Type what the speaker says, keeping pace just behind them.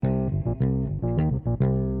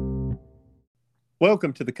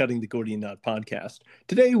Welcome to the Cutting the Gordian Knot podcast.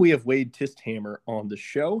 Today we have Wade Tisthammer on the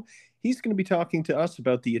show. He's going to be talking to us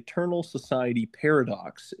about the Eternal Society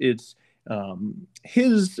paradox. It's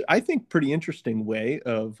his, I think, pretty interesting way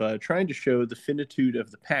of trying to show the finitude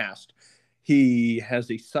of the past. He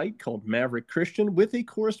has a site called Maverick Christian with a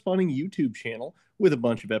corresponding YouTube channel with a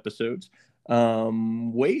bunch of episodes.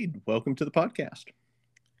 Wade, welcome to the podcast.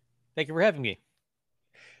 Thank you for having me.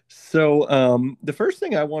 So the first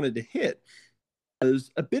thing I wanted to hit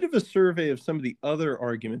was a bit of a survey of some of the other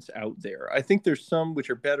arguments out there. I think there's some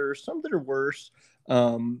which are better, some that are worse.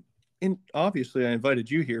 And obviously, I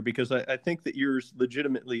invited you here because I think that yours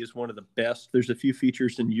legitimately is one of the best. There's a few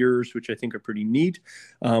features in yours which I think are pretty neat,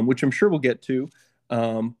 which I'm sure we'll get to.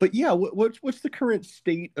 But yeah, what's the current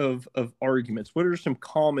state of arguments? What are some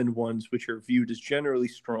common ones which are viewed as generally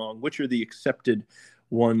strong? Which are the accepted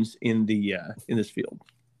ones in this field?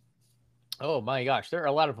 Oh my gosh, there are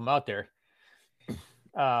a lot of them out there.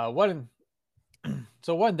 One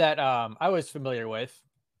that I was familiar with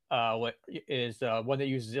one that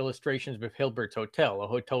uses illustrations with Hilbert's Hotel, a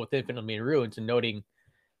hotel with infinitely many rooms, and noting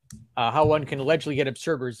how one can allegedly get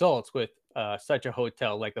absurd results with such a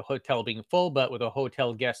hotel, like the hotel being full, but with a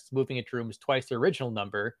hotel guests moving into rooms twice the original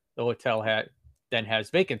number, the hotel then has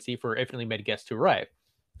vacancy for infinitely many guests to arrive.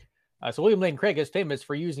 So William Lane Craig is famous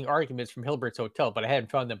for using arguments from Hilbert's Hotel, but I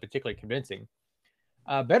hadn't found them particularly convincing.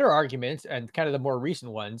 Better arguments, and kind of the more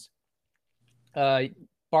recent ones,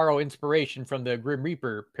 borrow inspiration from the Grim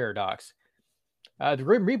Reaper paradox. The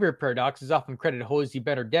Grim Reaper paradox is often credited to Jose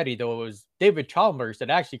Benedetti, though it was David Chalmers that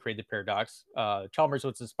actually created the paradox. Chalmers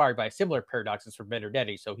was inspired by similar paradoxes from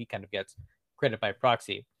Benedetti, so he kind of gets credit by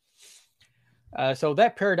proxy. So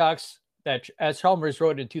that paradox, that as Chalmers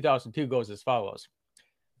wrote in 2002, goes as follows.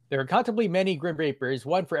 There are countably many Grim Reapers,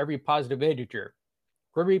 one for every positive integer.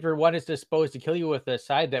 Grim Reaper 1 is disposed to kill you with a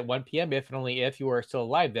scythe at 1 p.m. if and only if you are still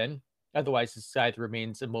alive then. Otherwise, the scythe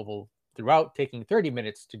remains immobile throughout, taking 30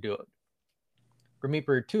 minutes to do it. Grim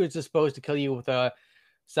Reaper 2 is disposed to kill you with a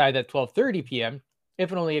scythe at 12:30 p.m.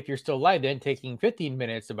 if and only if you're still alive then, taking 15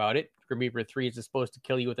 minutes about it. Grim Reaper 3 is disposed to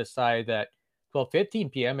kill you with a scythe at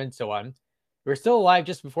 12:15 p.m. and so on. If you're still alive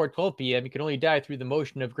just before 12 p.m., you can only die through the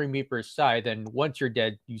motion of Grim Reaper's scythe, and once you're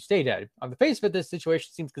dead, you stay dead. On the face of it, this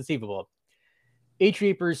situation seems conceivable. Each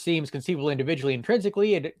Reaper seems conceivable individually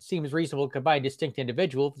intrinsically, and it seems reasonable to combine distinct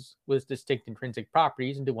individuals with distinct intrinsic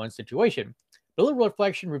properties into one situation. But literal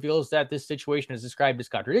reflection reveals that this situation is described as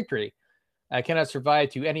contradictory. I cannot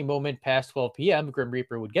survive to any moment past 12 p.m. Grim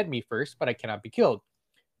Reaper would get me first, but I cannot be killed.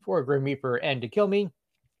 For Grim Reaper N to kill me,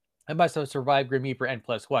 I must have survived Grim Reaper N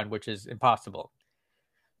plus 1, which is impossible.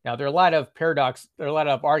 Now, there are a lot of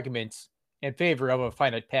arguments in favor of a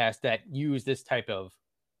finite past that use this type of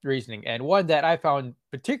reasoning, and one that I found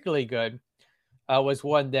particularly good was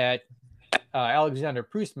one that Alexander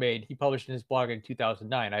Proust made. He published in his blog in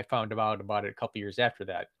 2009. I found out about it a couple years after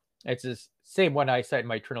that. It's the same one I cite in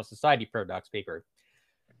my Eternal Society paradox paper.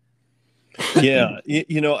 Yeah,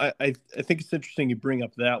 I think it's interesting you bring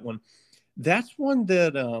up that one. That's one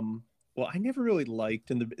that I never really liked,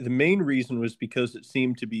 and the main reason was because it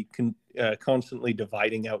seemed to be constantly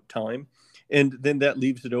dividing out time. And then that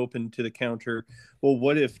leaves it open to the counter. Well,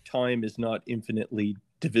 what if time is not infinitely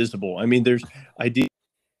divisible? I mean, there's idea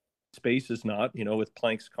space is not, with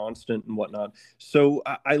Planck's constant and whatnot. So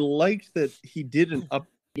I liked that he did an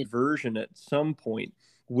updated version at some point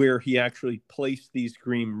where he actually placed these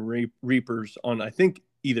Grim Reapers on, I think,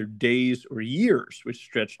 either days or years, which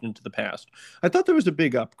stretched into the past. I thought that was a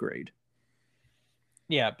big upgrade.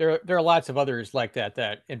 Yeah, there are lots of others like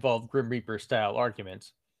that involve Grim Reaper style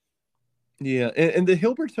arguments. Yeah, and the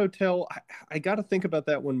Hilbert's Hotel, I got to think about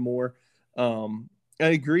that one more. I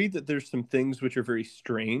agree that there's some things which are very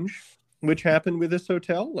strange which happen with this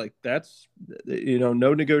hotel. Like that's, no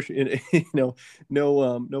negotiation, no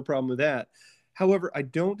problem with that. However, I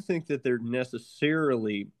don't think that they're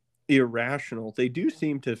necessarily irrational. They do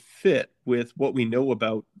seem to fit with what we know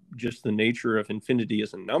about just the nature of infinity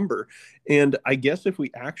as a number. And I guess if we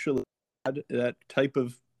actually had that type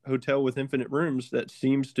of hotel with infinite rooms, that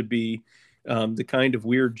seems to be the kind of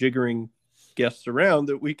weird jiggering guests around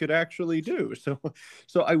that we could actually do.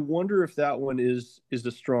 So I wonder if that one is a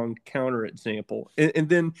strong counterexample. And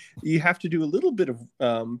then you have to do a little bit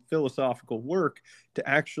of philosophical work to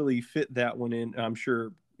actually fit that one in. I'm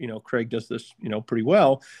sure, Craig does this, pretty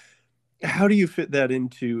well. How do you fit that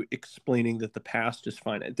into explaining that the past is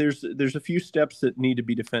finite? There's a few steps that need to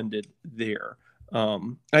be defended there.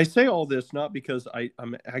 I say all this not because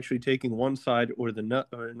I'm actually taking one side or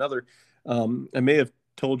another. I may have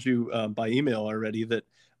told you by email already that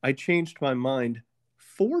I changed my mind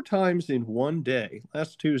 4 times in one day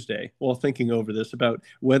last Tuesday while thinking over this about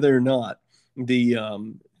whether or not the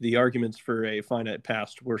arguments for a finite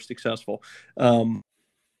past were successful.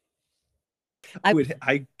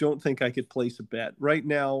 I don't think I could place a bet right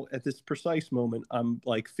now at this precise moment. I'm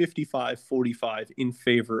like 55-45 in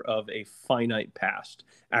favor of a finite past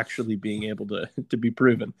actually being able to be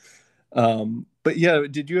proven. But yeah,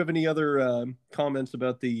 did you have any other comments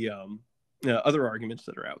about the other arguments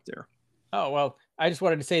that are out there? Oh, well, I just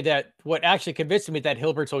wanted to say that what actually convinced me that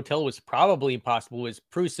Hilbert's Hotel was probably impossible was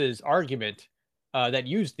Proust's argument that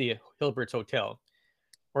used the Hilbert's Hotel,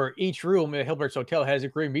 where each room at Hilbert's Hotel has a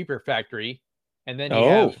Grim Reaper factory, and then you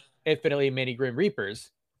Oh, have infinitely many Grim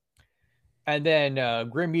Reapers. And then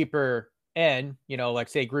Grim Reaper N, like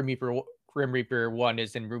say Grim Reaper 1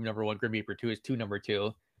 is in room number 1, Grim Reaper 2 is number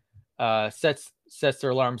 2, sets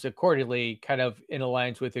their alarms accordingly, kind of in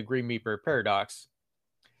alliance with the Grim Reaper paradox.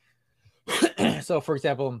 So, for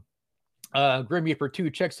example, Grim Reaper 2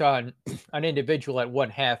 checks on an individual at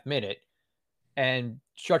 1/2 minute, and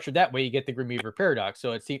structured that way, you get the Grim Reaper paradox.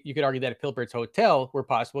 So you could argue that if Hilbert's Hotel were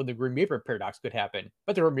possible, the Grim Reaper paradox could happen,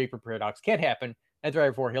 but the Grim Reaper paradox can't happen, and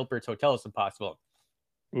therefore Hilbert's Hotel is impossible.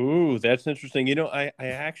 ooh, that's interesting. I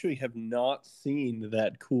actually have not seen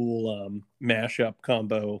that cool mashup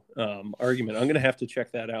combo argument. I'm gonna have to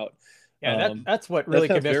check that out. Yeah, that's what That really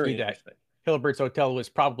sounds convinced very me that interesting. Hilbert's Hotel was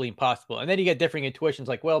probably impossible. And then you get differing intuitions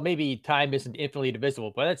like, well, maybe time isn't infinitely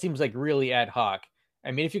divisible, but that seems like really ad hoc. I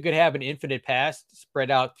mean, if you could have an infinite past spread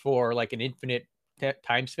out for like an infinite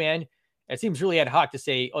time span, it seems really ad hoc to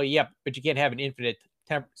say, oh, yeah, but you can't have an infinite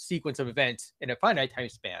sequence of events in a finite time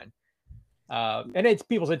span. And it's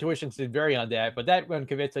people's intuitions that vary on that, but that one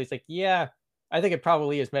convinced me, it's like, yeah, I think it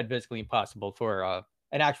probably is metaphysically impossible for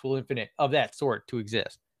an actual infinite of that sort to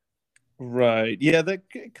exist. Right. Yeah, that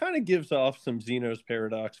kind of gives off some Zeno's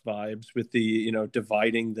paradox vibes with the,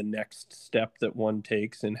 dividing the next step that one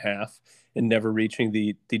takes in half and never reaching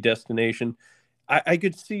the destination. I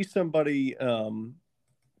could see somebody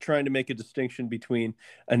trying to make a distinction between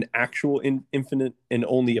an actual infinite and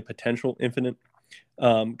only a potential infinite.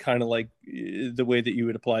 Kind of like the way that you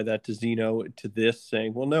would apply that to Zeno to this,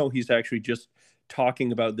 saying, well, no, he's actually just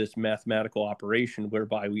talking about this mathematical operation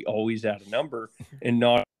whereby we always add a number and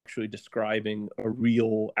not actually describing a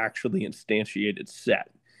real, actually instantiated set.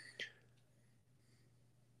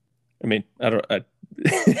 I mean, I don't.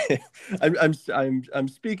 I'm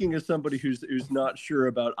speaking as somebody who's not sure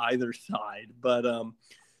about either side, but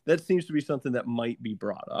that seems to be something that might be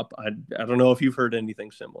brought up. I don't know if you've heard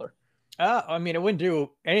anything similar. I mean, it wouldn't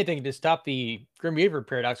do anything to stop the Grim Reaper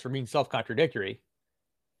paradox from being self-contradictory.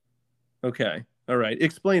 Okay, all right.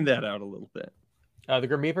 Explain that out a little bit. The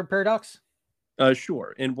Grim Reaper paradox?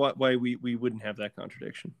 Sure. And why we wouldn't have that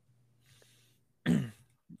contradiction?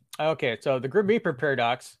 Okay, so the Grim Reaper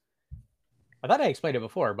paradox, I thought I explained it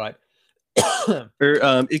before, but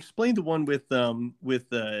Or explain the one with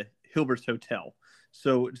Hilbert's Hotel.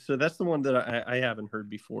 So that's the one that I haven't heard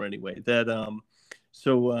before anyway. That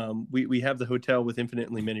we have the hotel with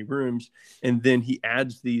infinitely many rooms, and then he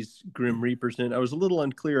adds these Grim Reapers in. I was a little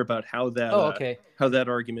unclear about how that okay. how that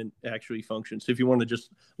argument actually functions. So if you want to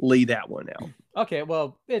just lay that one out. Okay,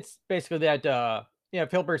 well, it's basically that if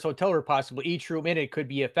Hilbert's Hotel were possible, each room in it could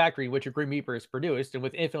be a factory in which a Grim Reaper is produced, and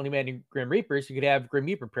with infinitely many Grim Reapers, you could have Grim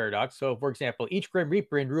Reaper paradox. So, for example, each Grim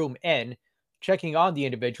Reaper in room N checking on the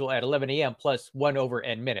individual at 11 a.m. plus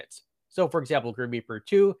 1/n minutes. So, for example, Grim Reaper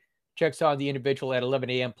 2 checks on the individual at 11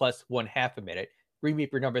 a.m. plus 1/2 a minute. Grim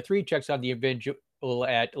Reaper number 3 checks on the individual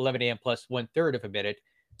at 11 a.m. plus 1/3 of a minute,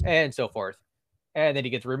 and so forth. And then you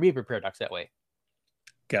get the Grim Reaper paradox that way.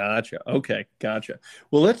 Gotcha. Okay, gotcha.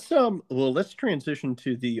 Well, let's transition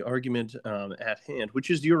to the argument at hand, which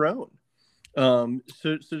is your own.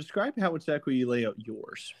 So describe how exactly you lay out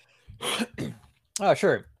yours. Oh,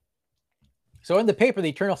 sure. So in the paper, the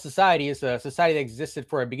Eternal Society is a society that existed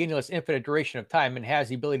for a beginningless infinite duration of time and has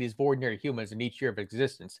the abilities of ordinary humans in each year of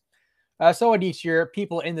existence. So in each year,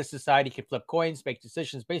 people in the society can flip coins, make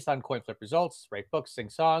decisions based on coin flip results, write books, sing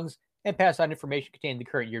songs, and pass on information contained in the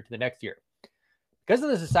current year to the next year. Because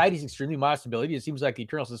of the society's extremely modest ability, it seems like the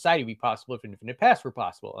Eternal Society would be possible if an infinite past were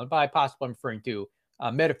possible. And by possible, I'm referring to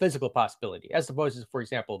metaphysical possibility, as opposed to, for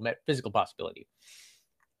example, physical possibility.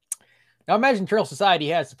 Now imagine Eternal Society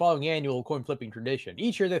has the following annual coin flipping tradition.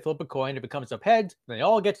 Each year they flip a coin, it becomes up heads, and they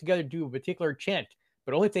all get together to do a particular chant,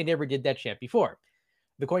 but only if they never did that chant before.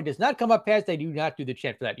 If the coin does not come up heads, they do not do the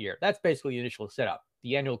chant for that year. That's basically the initial setup,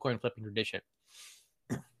 the annual coin flipping tradition.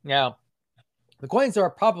 Now, the coins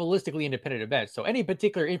are probabilistically independent events, so any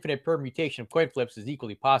particular infinite permutation of coin flips is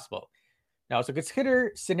equally possible. Now, so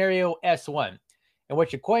consider scenario S1, in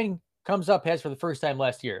which a coin comes up heads for the first time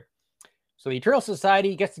last year. So the Eternal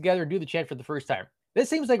Society gets together and do the chant for the first time. This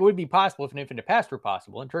seems like it would be possible if an infinite past were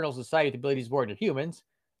possible. Eternal Society with abilities of ordinary humans,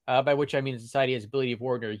 by which I mean the society has ability of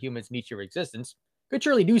ordinary humans in each of existence, could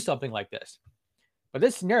surely do something like this. But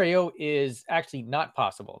this scenario is actually not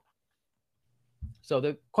possible. So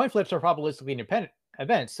the coin flips are probabilistically independent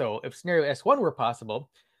events. So if scenario S1 were possible,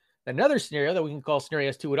 another scenario that we can call scenario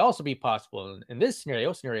S2 would also be possible. In this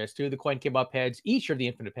scenario, scenario S2, the coin came up heads each year of the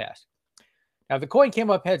infinite past. Now, if the coin came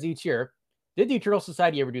up heads each year, did the Eternal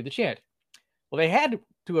Society ever do the chant? Well, they had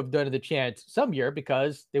to have done the chant some year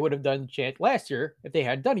because they would have done the chant last year if they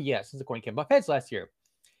hadn't done it yet, since the coin came up heads last year.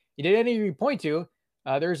 Did any of you point to,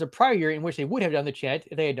 there's a prior year in which they would have done the chant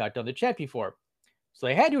if they had not done the chant before. So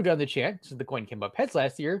they had to have done the chant since the coin came up heads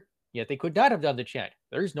last year, yet they could not have done the chant.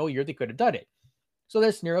 There's no year they could have done it. So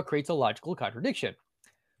this scenario creates a logical contradiction.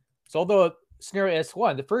 So although scenario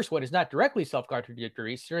S1, the first one, is not directly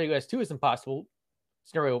self-contradictory, scenario S2 is impossible.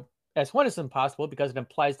 Scenario S1 is impossible because it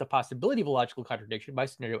implies the possibility of a logical contradiction by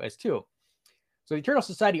scenario S2. So the Eternal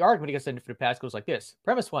Society argument against the infinite past goes like this.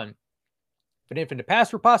 Premise 1, if an infinite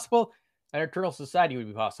past were possible, an Eternal Society would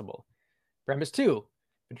be possible. Premise 2,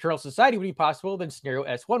 if Eternal Society would be possible, then scenario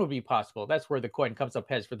S1 would be possible. That's where the coin comes up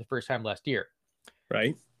heads for the first time last year.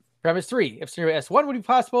 Right. Premise 3, if scenario S1 would be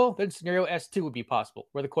possible, then scenario S2 would be possible,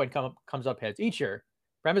 where the coin comes up heads each year.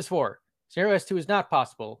 Premise 4, scenario S2 is not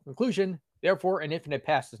possible. Conclusion, therefore, an infinite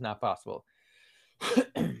past is not possible.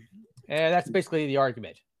 And that's basically the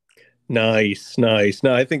argument. Nice. No,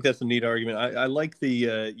 I think that's a neat argument. I like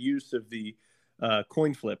the use of the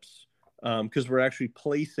coin flips because we're actually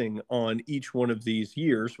placing on each one of these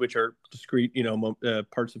years, which are discrete,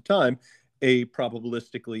 parts of time, a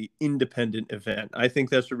probabilistically independent event. I think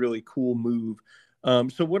that's a really cool move.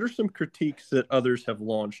 So what are some critiques that others have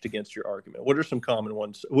launched against your argument? What are some common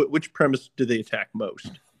ones? Which premise do they attack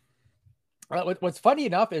most? What's funny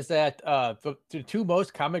enough is that the two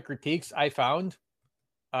most common critiques I found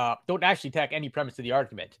don't actually attack any premise of the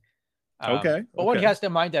argument. But one has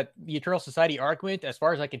to mind that the Eternal Society argument, as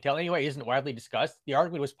far as I can tell anyway, isn't widely discussed. The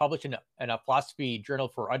argument was published in a philosophy journal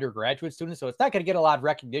for undergraduate students, so it's not going to get a lot of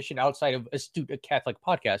recognition outside of astute Catholic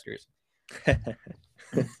podcasters.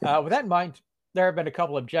 With that in mind, there have been a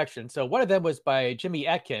couple objections. So one of them was by Jimmy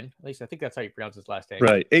Atkin. At least I think that's how you pronounce his last name.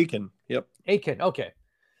 Right, Aiken. Yep. Aiken, okay.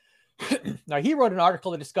 Now, he wrote an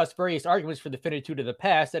article that discussed various arguments for the finitude of the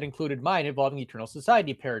past that included mine involving the Eternal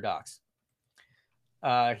Society paradox.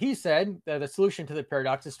 He said that the solution to the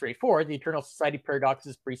paradox is straightforward. The Eternal Society paradox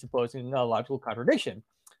is presupposing a logical contradiction.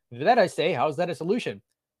 And to that I say, how is that a solution?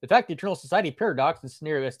 The fact the Eternal Society paradox in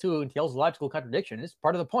scenario S2 entails a logical contradiction is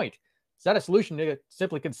part of the point. It's not a solution to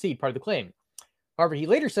simply concede part of the claim. However, he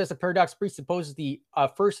later says the paradox presupposes the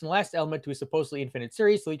first and last element to a supposedly infinite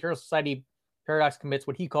series, so the Eternal Society paradox commits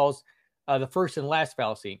what he calls the first and last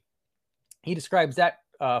fallacy. He describes that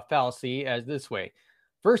fallacy as this way.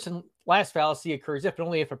 First and last fallacy occurs if and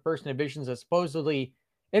only if a person envisions a supposedly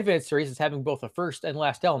infinite series as having both a first and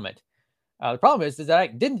last element. The problem is that I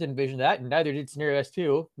didn't envision that, and neither did scenario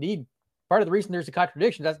S2. Indeed, part of the reason there's a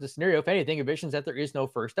contradiction is that the scenario, if anything, envisions that there is no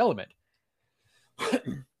first element.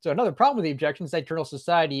 So another problem with the objection is that Eternal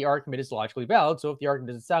Society argument is logically valid. So if the argument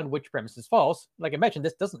doesn't sound, which premise is false? Like I mentioned,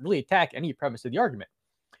 this doesn't really attack any premise of the argument.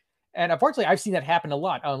 And unfortunately, I've seen that happen a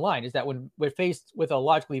lot online, is that when we're faced with a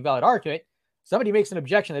logically valid argument, somebody makes an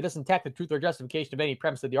objection that doesn't attack the truth or justification of any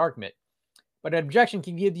premise of the argument. But an objection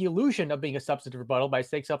can give the illusion of being a substantive rebuttal by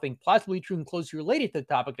saying something plausibly true and closely related to the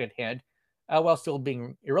topic at hand, while still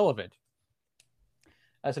being irrelevant.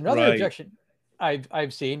 As another objection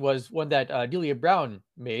I've seen was one that Delia Brown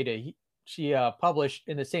made. She published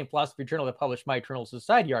in the same philosophy journal that published my Eternal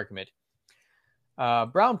Society argument.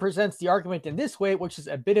 Brown presents the argument in this way, which is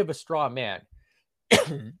a bit of a straw man.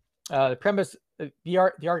 The premise, the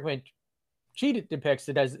argument she depicts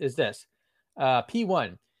it as is this.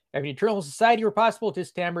 P1, if an Eternal Society were possible,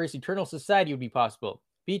 Tisthammer's Eternal Society would be possible.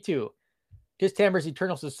 P2, Tisthammer's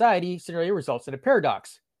Eternal Society scenario results in a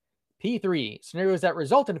paradox. P3, scenarios that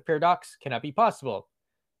result in a paradox cannot be possible.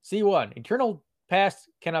 C1, eternal past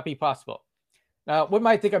cannot be possible. Now, one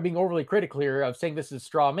might think I'm being overly critical here of saying this is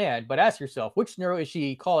straw man, but ask yourself, which scenario is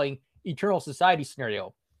she calling Eternal Society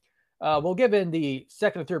scenario? Well, given the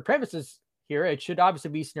second and third premises here, it should obviously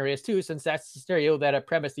be scenario S2, since that's the scenario that a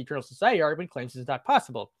premise the Eternal Society argument claims is not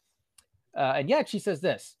possible. And yet she says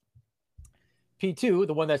this. P2,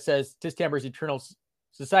 the one that says Tisthammer's Eternal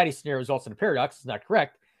Society scenario results in a paradox, is not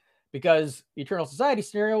correct, because the Eternal Society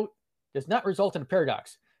scenario does not result in a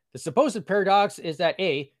paradox. The supposed paradox is that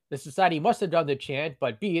A, the society must have done the chant,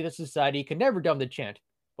 but B, the society could never have done the chant.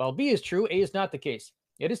 While B is true, A is not the case.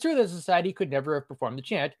 It is true that the society could never have performed the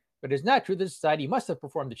chant, but it is not true that the society must have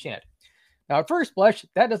performed the chant. Now, at first blush,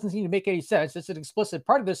 that doesn't seem to make any sense. It's an explicit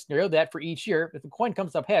part of this scenario that for each year, if the coin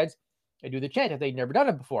comes up heads, they do the chant if they've never done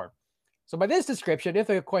it before. So by this description, if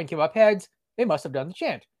the coin came up heads, they must have done the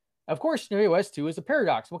chant. Of course, scenario S2 is a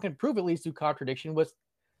paradox. One can prove it leads to contradiction with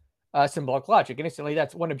symbolic logic. And instantly,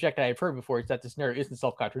 that's one objection I've heard before, is that the scenario isn't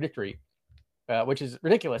self-contradictory, which is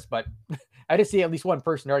ridiculous. But I did see at least one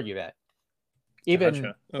person argue that.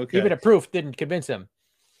 Even a proof didn't convince him.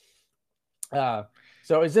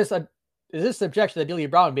 So is this objection that Delia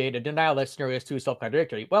Brown made a denial that scenario S2 is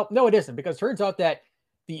self-contradictory? Well, no, it isn't, because it turns out that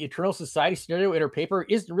the Eternal Society scenario in her paper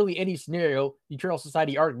isn't really any scenario the Eternal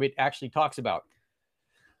Society argument actually talks about.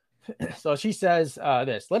 So she says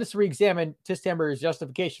this: let us re-examine Tisthammer's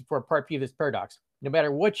justification for part P of this paradox. No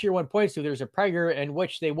matter which year one points to, there's a prior year in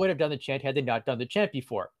which they would have done the chant had they not done the chant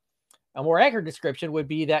before. A more accurate description would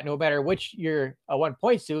be that no matter which year one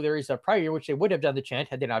points to, there is a prior year which they would have done the chant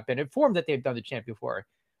had they not been informed that they've done the chant before.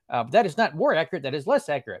 But that is not more accurate, that is less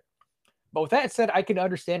accurate. But with that said, I can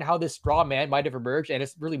understand how this straw man might have emerged, and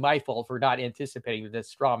it's really my fault for not anticipating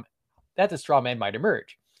that the straw man might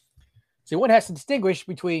emerge. So one has to distinguish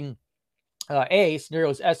between A,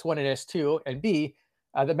 scenarios S1 and S2, and B,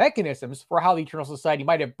 the mechanisms for how the Eternal Society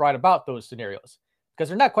might have brought about those scenarios, because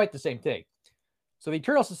they're not quite the same thing. So the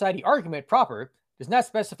Eternal Society argument proper does not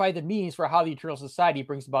specify the means for how the Eternal Society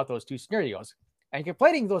brings about those two scenarios. And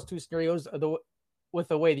conflating those two scenarios with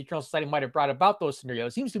the way the Eternal Society might have brought about those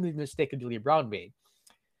scenarios seems to be the mistake Delia Brown made.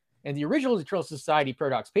 In the original Eternal Society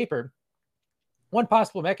paradox paper, one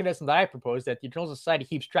possible mechanism that I proposed that the Eternal Society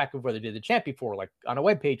keeps track of whether they did the chant before, like on a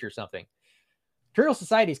web page or something. Eternal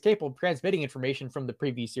Society is capable of transmitting information from the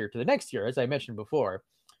previous year to the next year, as I mentioned before.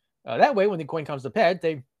 That way, when the coin comes up head,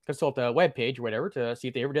 they consult a web page or whatever to see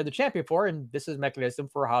if they ever did the chant before, and this is a mechanism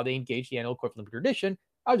for how they engage the annual equivalent tradition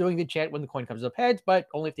of doing the chant when the coin comes up heads, but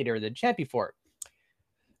only if they never did the chant before.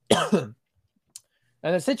 And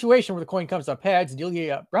the situation where the coin comes up heads,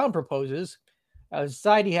 Delia Brown proposes, the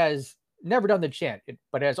society has never done the chant,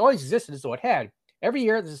 but it has always existed as though it had. Every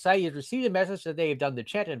year, the society has received a message that they have done the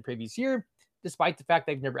chant in the previous year, despite the fact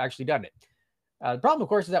they've never actually done it. The problem, of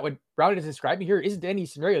course, is that what Brown is describing here isn't any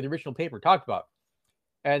scenario the original paper talked about.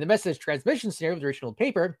 And the message transmission scenario of the original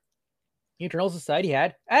paper, the Eternal Society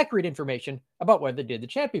had accurate information about whether they did the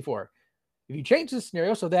chant before. If you change the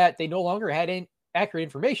scenario so that they no longer had accurate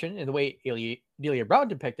information in the way Delia Brown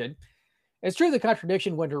depicted, it's true the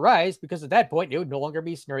contradiction wouldn't arise, because at that point it would no longer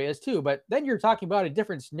be scenario S2, but then you're talking about a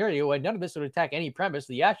different scenario, and none of this would attack any premise of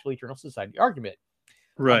the actual Eternal Society argument.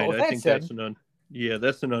 Right, I think that's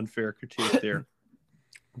an unfair critique there.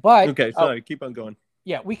 But okay, sorry, keep on going.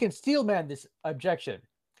 Yeah, we can steelman this objection.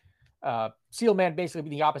 Steelman basically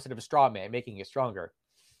being the opposite of a straw man, making it stronger.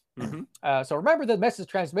 Mm-hmm. So remember, the message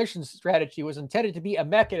transmission strategy was intended to be a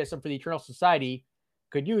mechanism for the Eternal Society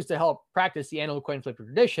could use to help practice the annual coin flip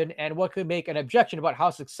tradition, and what could make an objection about how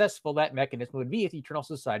successful that mechanism would be if the Eternal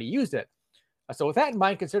Society used it. So with that in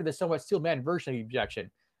mind, consider the somewhat steelman version of the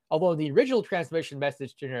objection. Although in the original transmission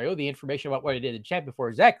message scenario, the information about what it did in chant before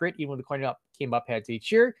is accurate, even when the coin came up heads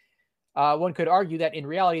each year, one could argue that in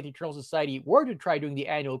reality, the Eternal Society were to try doing the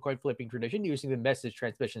annual coin flipping tradition using the message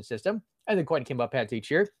transmission system, and the coin came up heads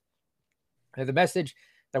each year. And the message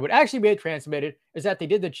that would actually be transmitted is that they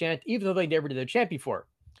did the chant, even though they never did the chant before.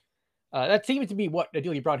 That seems to be what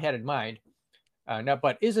Delia Brown had in mind.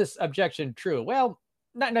 But is this objection true? Well,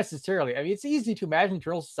 not necessarily. I mean, it's easy to imagine the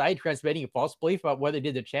Eternal Society transmitting a false belief about whether they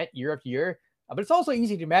did the chant year after year, but it's also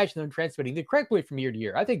easy to imagine them transmitting the correct belief from year to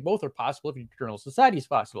year. I think both are possible if the Eternal Society is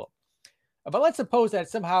possible. But let's suppose that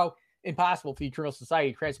it's somehow impossible for the Eternal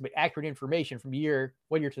Society to transmit accurate information from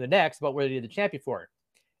one year to the next about whether they did the chant before.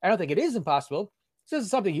 I don't think it is impossible. This is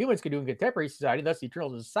something humans could do in contemporary society, thus the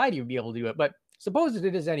Eternal Society would be able to do it, but suppose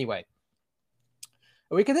it is anyway.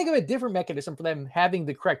 We can think of a different mechanism for them having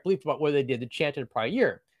the correct belief about whether they did the chant in the prior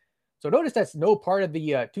year. So notice that's no part of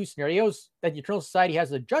the two scenarios that the Eternal Society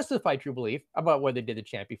has a justified true belief about whether they did the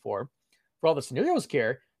chant before. For all the scenarios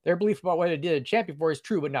care, their belief about whether they did the chant before is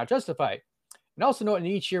true but not justified. And also note in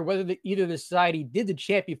each year whether either the society did the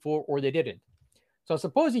chant before or they didn't. So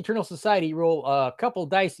suppose the Eternal Society roll a couple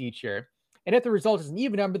dice each year, and if the result is an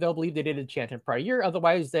even number, they'll believe they did the chant in prior year.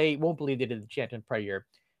 Otherwise, they won't believe they did the chant in prior year.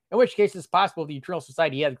 In which case, it's possible the Eternal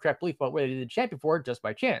Society had the correct belief about whether they did the chant before just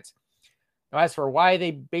by chance. Now, as for why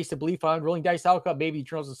they base the belief on rolling dice outcome, maybe the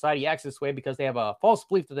Eternal Society acts this way because they have a false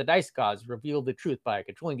belief that the dice gods reveal the truth by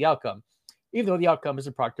controlling the outcome, even though the outcome is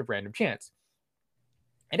a product of random chance.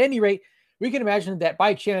 At any rate, we can imagine that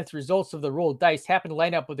by chance, the results of the rolled dice happen to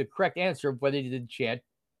line up with the correct answer of whether they did the chant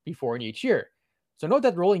before in each year. So note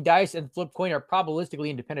that rolling dice and flip coin are probabilistically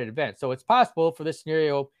independent events. So it's possible for this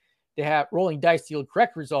scenario they have rolling dice to yield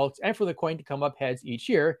correct results and for the coin to come up heads each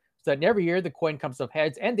year, so that in every year the coin comes up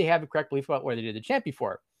heads and they have a correct belief about where they did the chant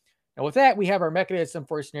before. Now with that, we have our mechanism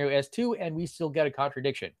for scenario S2, and we still get a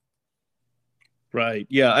contradiction. Right.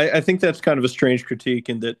 Yeah, I think that's kind of a strange critique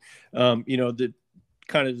in that, that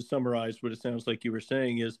kind of to summarize what it sounds like you were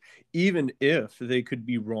saying is even if they could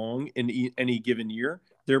be wrong in any given year,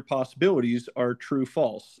 their possibilities are true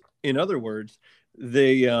false. In other words,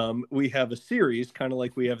 we have a series, kind of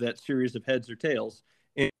like we have that series of heads or tails,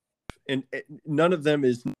 and none of them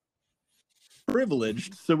is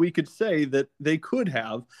privileged. So we could say that they could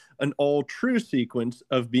have an all true sequence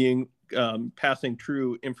of being passing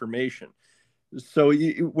true information. So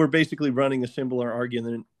we're basically running a similar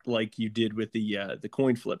argument like you did with the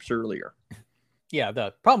coin flips earlier. Yeah,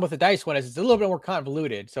 the problem with the dice one is it's a little bit more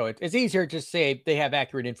convoluted. So it's easier to say they have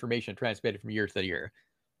accurate information transmitted from year to year.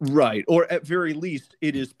 Right. Or at very least,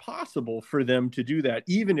 it is possible for them to do that,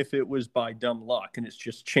 even if it was by dumb luck and it's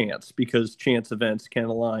just chance, because chance events can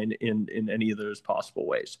align in any of those possible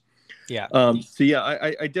ways. Yeah. So yeah,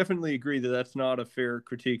 I definitely agree that that's not a fair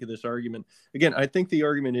critique of this argument. Again, I think the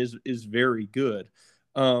argument is very good.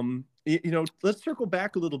 Let's circle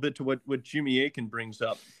back a little bit to what Jimmy Akin brings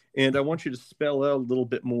up, and I want you to spell out a little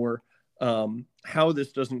bit more how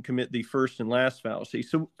this doesn't commit the first and last fallacy.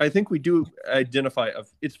 So I think we do identify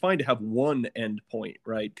it's fine to have one end point,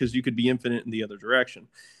 right? Because you could be infinite in the other direction.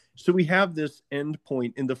 So we have this end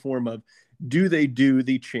point in the form of, do they do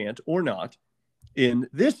the chant or not in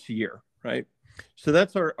this year, right? So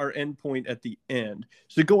that's our end point at the end.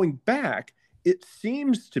 So going back, it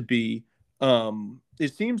seems to be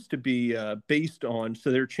based on,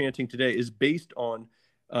 so their chanting today is based on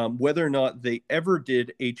whether or not they ever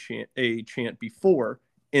did a chant before,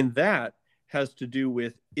 and that has to do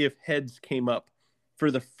with if heads came up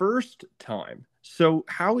for the first time. So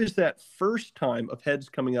how is that first time of heads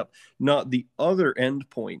coming up not the other end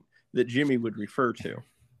point that Jimmy would refer to?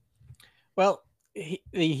 Well,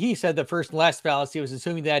 he said the first and last fallacy was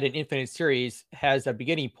assuming that an infinite series has a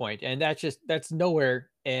beginning point, and that's nowhere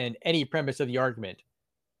in any premise of the argument.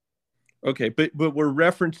 Okay, but we're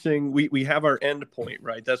referencing we have our end point,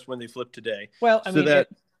 right? That's when they flip today. Well, I mean,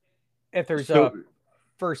 if there's a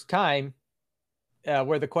first time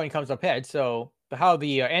where the coin comes up head, so how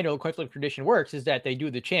the annual coin flip tradition works is that they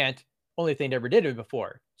do the chant only if they never did it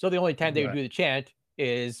before. So the only time they would do the chant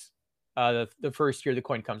is the first year the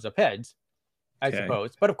coin comes up heads, I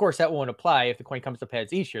suppose. But of course, that won't apply if the coin comes up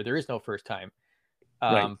heads each year. There is no first time.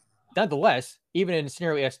 Right. Nonetheless, even in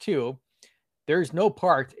scenario S2, there's no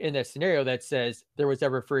part in that scenario that says there was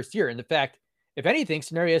ever first year. And in fact, if anything,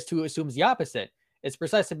 scenario S2 assumes the opposite. It's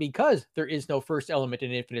precisely because there is no first element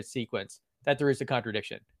in an infinite sequence that there is a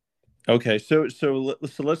contradiction. Okay, so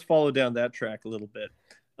let's follow down that track a little bit.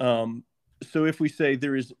 So if we say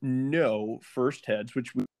there is no first heads,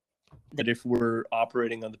 which that if we're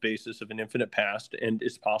operating on the basis of an infinite past and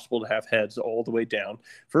it's possible to have heads all the way down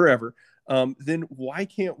forever, then why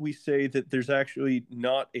can't we say that there's actually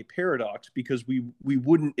not a paradox, because we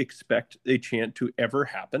wouldn't expect a chant to ever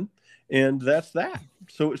happen, and that's that.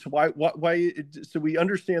 So why so we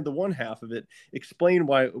understand the one half of it. Explain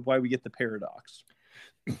why we get the paradox.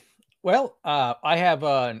 Well, I have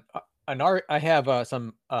an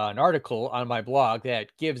article on my blog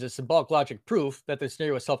that gives a symbolic logic proof that the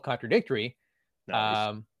scenario is self-contradictory.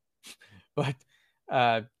 Nice. But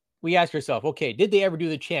we ask ourselves, okay, did they ever do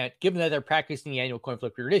the chant, given that they're practicing the annual coin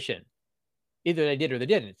flip tradition? Either they did or they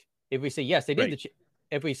didn't. If we say yes, they did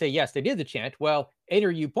if we say yes, they did the chant, well, any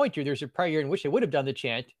year you point to, there's a prior year in which they would have done the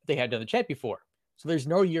chant if they had done the chant before. So there's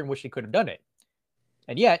no year in which they could have done it.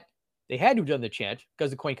 And yet, they had to have done the chant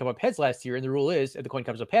because the coin came up heads last year, and the rule is if the coin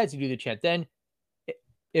comes up heads, you do the chant then,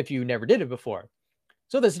 if you never did it before.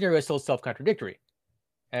 So the scenario is still self-contradictory,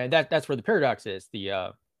 and that's where the paradox is.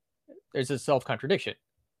 There's a self-contradiction.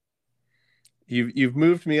 You've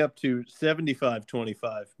moved me up to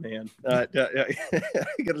 75-25, man. I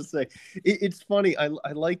gotta say, it's funny. I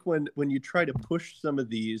like when you try to push some of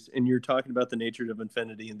these, and you're talking about the nature of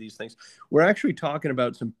infinity and these things. We're actually talking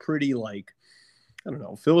about some pretty, like, I don't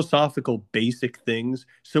know, philosophical basic things.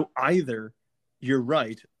 So either you're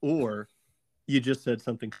right or you just said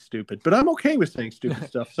something stupid. But I'm okay with saying stupid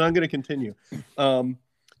stuff, so I'm going to continue.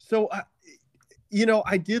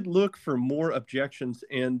 I did look for more objections,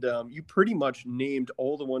 and you pretty much named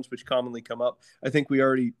all the ones which commonly come up. I think we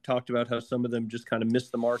already talked about how some of them just kind of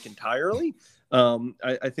missed the mark entirely.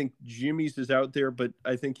 I think Jimmy's is out there, but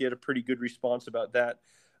I think he had a pretty good response about that.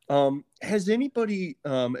 Has anybody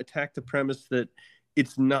attacked the premise that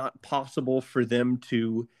it's not possible for them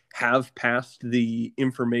to have passed the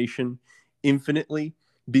information infinitely,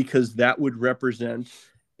 because that would represent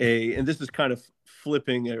and this is kind of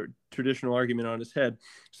flipping a traditional argument on its head.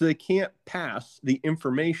 So they can't pass the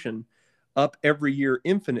information up every year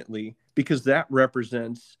infinitely, because that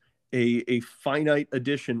represents a finite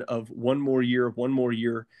addition of one more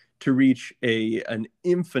year to reach an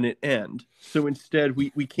infinite end. So instead,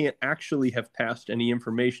 we can't actually have passed any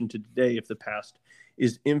information to today if the past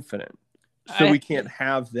is infinite. So we can't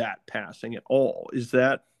have that passing at all. Is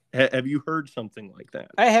that, have you heard something like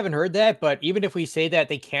that? I haven't heard that, but even if we say that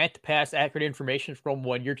they can't pass accurate information from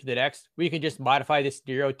one year to the next, we can just modify this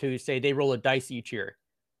scenario to say they roll a dice each year.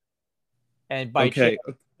 And by chance,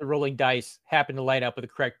 the rolling dice happen to line up with the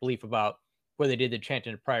correct belief about where they did the chant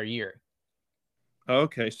in a prior year.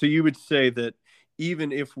 Okay, so you would say that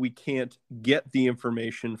even if we can't get the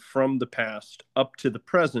information from the past up to the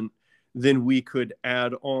present, then we could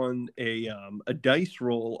add on a dice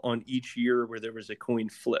roll on each year where there was a coin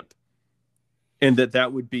flip, and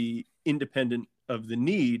that would be independent of the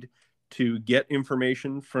need to get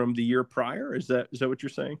information from the year prior. Is that what you're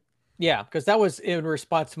saying? Yeah, because that was in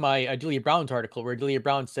response to my Delia Brown's article, where Delia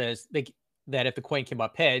Brown says that if the coin came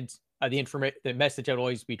up heads, the message that would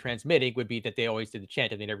always be transmitting would be that they always did the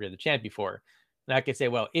chant and they never did the chant before. And I could say,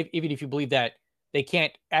 well, even if you believe that they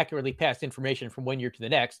can't accurately pass information from one year to the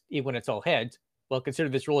next, even when it's all heads, well, consider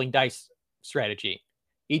this rolling dice strategy.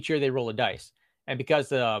 Each year they roll a dice, and because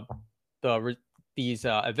these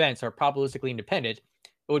events are probabilistically independent,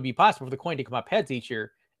 it would be possible for the coin to come up heads each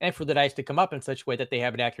year, and for the dice to come up in such a way that they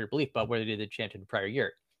have an accurate belief about where they did the chant in the prior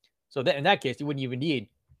year. So in that case, you wouldn't even need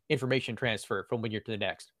information transfer from one year to the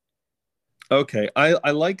next. Okay,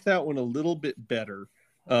 I like that one a little bit better.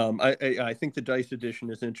 I think the dice edition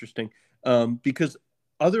is interesting, because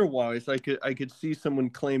otherwise I could see someone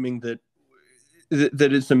claiming that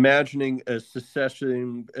it's imagining a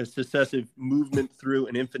successive movement through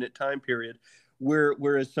an infinite time period,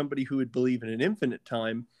 whereas somebody who would believe in an infinite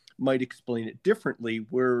time might explain it differently,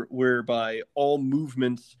 whereby all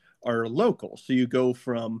movements are local. So you go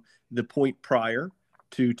from the point prior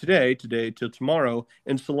to today till tomorrow,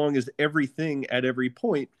 and so long as everything at every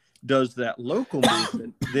point does that local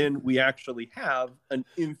movement, then we actually have an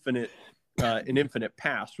infinite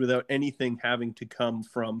past without anything having to come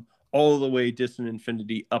from all the way distant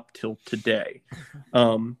infinity up till today. So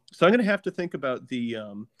I'm going to have to think about the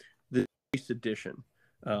dice edition.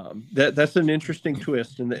 That's an interesting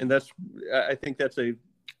twist, and I think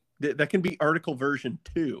that can be article version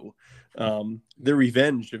 2, the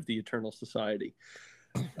revenge of the Eternal Society.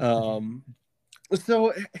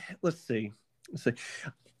 So let's see.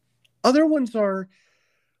 Other ones are,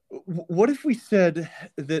 what if we said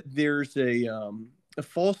that there's a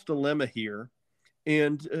false dilemma here,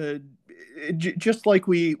 and just like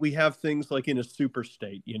we have things like in a super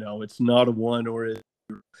state, it's not a 1 or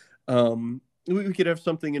a we could have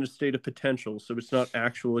something in a state of potential, so it's not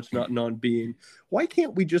actual, it's not non-being. Why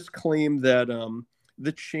can't we just claim that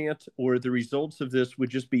the chant or the results of this would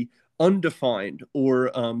just be undefined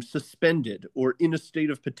or suspended or in a state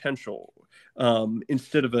of potential,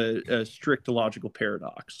 instead of a strict logical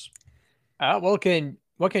paradox? Well,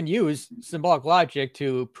 one can use symbolic logic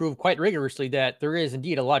to prove quite rigorously that there is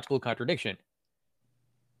indeed a logical contradiction.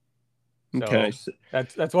 So okay,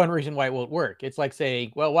 that's one reason why it won't work. It's like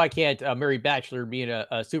saying, well, why can't Mary Bachelor be in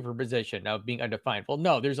a superposition of being undefined? Well,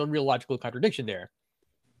 no, there's a real logical contradiction there.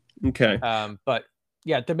 Okay. But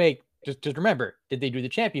yeah, just remember, did they do the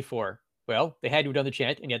chant before? Well, they had to have done the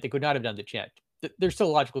chant, and yet they could not have done the chant. There's still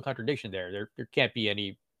a logical contradiction there. There can't be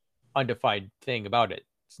any undefined thing about it.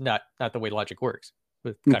 It's not the way logic works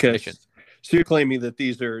with contradictions. Okay. So you're claiming that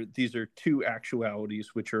these are two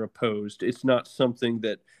actualities which are opposed. It's not something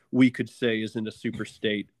that we could say is in a super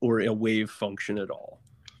state or a wave function at all.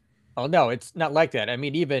 Oh, no, it's not like that. I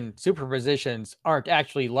mean, even superpositions aren't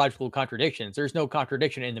actually logical contradictions. There's no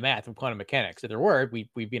contradiction in the math of quantum mechanics. If there were, we'd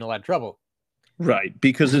be in a lot of trouble. Right,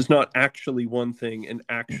 because it's not actually one thing and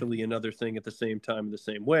actually another thing at the same time in the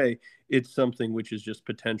same way. It's something which is just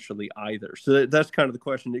potentially either. So that's kind of the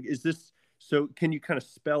question. Is this, so can you kind of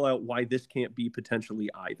spell out why this can't be potentially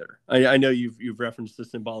either? I know you've referenced the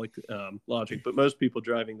symbolic logic, but most people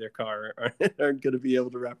driving their car aren't going to be able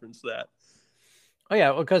to reference that. Oh,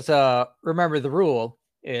 yeah, because remember the rule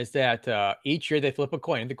is that each year they flip a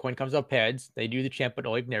coin. The coin comes up heads. They do the chant, but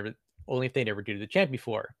only if they never do the chant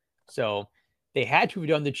before. So they had to have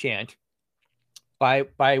done the chant by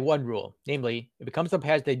one rule, namely, if it comes up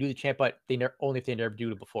heads, they do the chant, but only if they never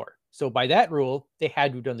do it before. So by that rule, they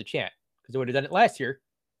had to have done the chant, because they would have done it last year.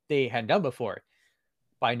 They hadn't done before.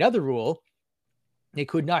 By another rule, they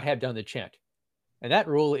could not have done the chant, and that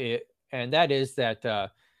rule is that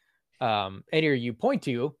any year you point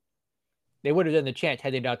to, they would have done the chant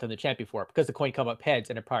had they not done the chant before, because the coin come up heads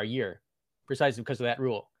in a prior year, precisely because of that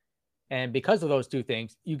rule. And because of those two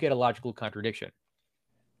things, you get a logical contradiction.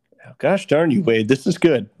 Gosh darn you, Wade. This is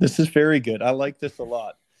good. This is very good. I like this a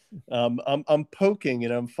lot. I'm poking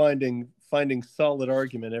and I'm finding solid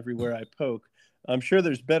argument everywhere I poke. I'm sure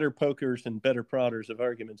there's better pokers and better prodders of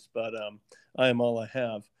arguments, but I am all I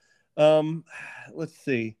have. Let's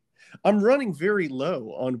see. I'm running very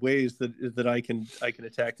low on ways that I can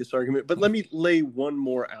attack this argument, but let me lay one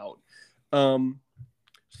more out.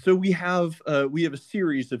 So we have a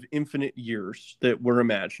series of infinite years that we're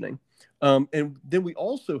imagining, and then we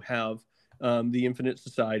also have the infinite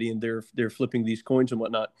society, and they're flipping these coins and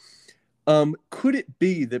whatnot. Could it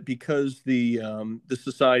be that because the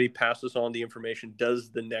society passes on the information, does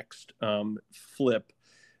the next flip,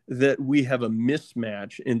 that we have a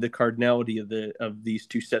mismatch in the cardinality of these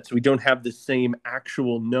two sets? We don't have the same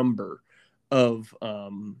actual number of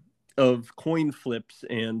coin flips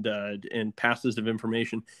and passes of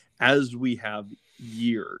information as we have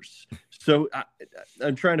years. So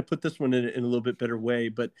I'm trying to put this one in a little bit better way,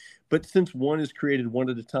 but since one is created one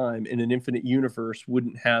at a time in an infinite universe,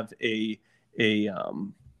 wouldn't have like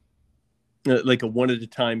a one at a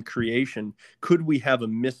time creation. Could we have a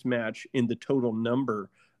mismatch in the total number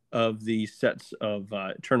of the sets of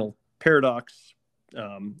eternal paradox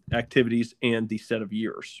activities and the set of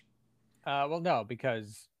years? Well, no,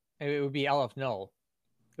 because it would be Aleph null.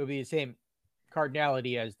 It would be the same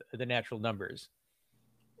cardinality as the natural numbers.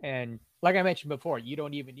 And like I mentioned before, you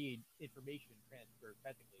don't even need information transfer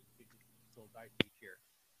technically to just roll dice each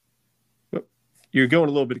year. You're going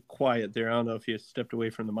a little bit quiet there. I don't know if you stepped away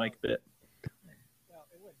from the mic a bit. Well,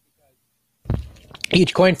 it would, because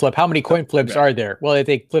each coin flip, how many coin flips are there? Well, if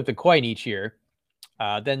they flip the coin each year,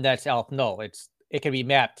 then that's Aleph null. It can be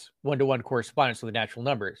mapped one-to-one correspondence with the natural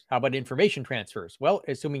numbers. How about information transfers? Well,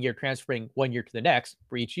 assuming you're transferring 1 year to the next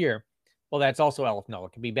for each year, well, that's also Aleph null.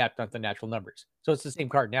 It can be mapped onto the natural numbers. So it's the same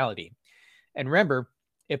cardinality. And remember,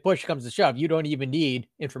 if push comes to shove, you don't even need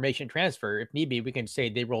information transfer. If need be, we can say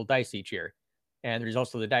they roll dice each year. And the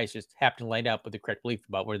results of the dice just happen to line up with the correct belief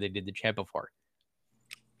about where they did the chant before.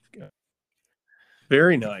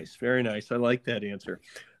 Very nice. Very nice. I like that answer.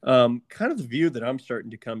 Kind of the view that I'm starting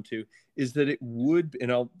to come to is that it would, and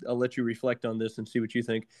I'll let you reflect on this and see what you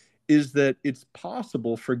think, is that it's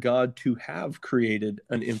possible for God to have created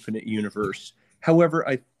an infinite universe. However,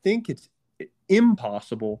 I think it's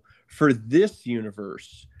impossible for this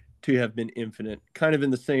universe to have been infinite, kind of in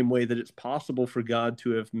the same way that it's possible for God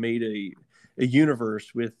to have made a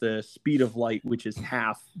universe with the speed of light, which is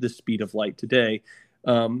half the speed of light today.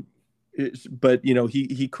 But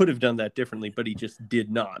he could have done that differently, but he just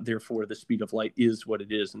did not. Therefore, the speed of light is what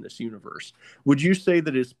it is in this universe. Would you say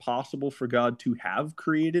that it's possible for God to have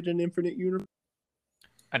created an infinite universe?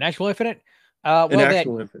 An actual infinite?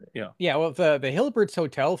 Infinite, yeah. Yeah, well, the Hilbert's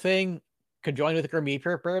Hotel thing, conjoined with the Grim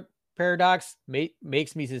Reaper paradox,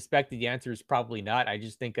 makes me suspect that the answer is probably not. I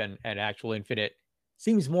just think an actual infinite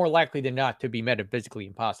seems more likely than not to be metaphysically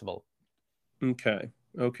impossible. Okay.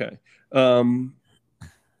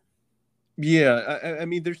 Yeah, I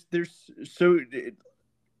mean,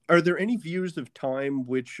 are there any views of time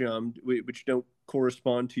which don't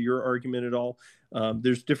correspond to your argument at all?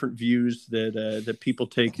 There's different views that people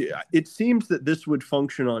take. It seems that this would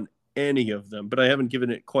function on any of them, but I haven't given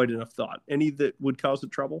it quite enough thought. Any that would cause it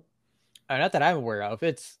trouble? Not that I'm aware of.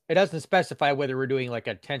 It doesn't specify whether we're doing like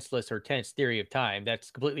a tenseless or tense theory of time. That's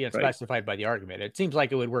completely unspecified by the argument. It seems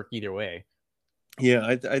like it would work either way.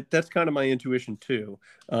 Yeah, that's kind of my intuition too.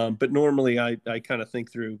 But normally I kind of think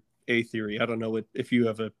through a theory. I don't know if you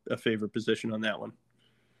have a favorite position on that one.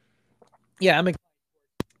 Yeah, I'm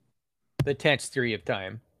the tense theory of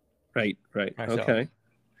time. Right. Myself. Okay.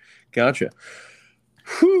 Gotcha.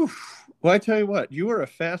 Whew. Well, I tell you what, you are a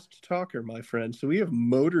fast talker, my friend. So we have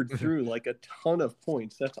motored through like a ton of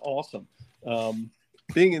points. That's awesome.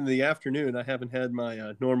 Being in the afternoon, I haven't had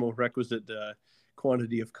my normal requisite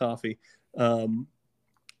quantity of coffee.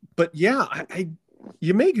 But yeah,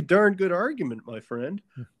 you make a darn good argument, my friend.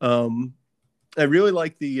 I really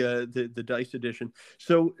like the dice edition.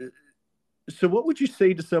 So what would you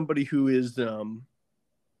say to somebody who is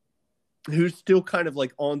who's still kind of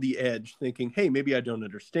like on the edge, thinking, hey, maybe I don't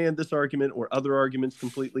understand this argument or other arguments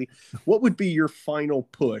completely? What would be your final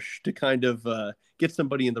push to kind of get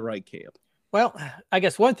somebody in the right camp? Well, I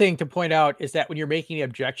guess one thing to point out is that when you're making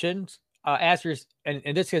objections, answers,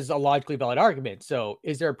 and this is a logically valid argument. So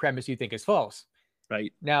is there a premise you think is false?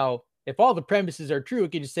 Right. Now, if all the premises are true, you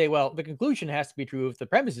can just say, well, the conclusion has to be true if the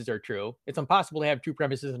premises are true. It's impossible to have true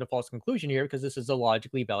premises and a false conclusion here because this is a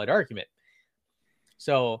logically valid argument.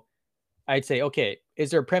 So I'd say, okay,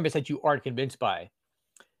 is there a premise that you aren't convinced by?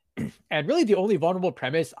 And really, the only vulnerable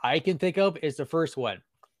premise I can think of is the first one,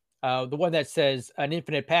 the one that says an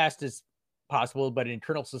infinite past is possible, but an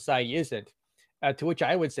eternal society isn't. To which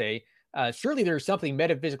I would say, surely there's something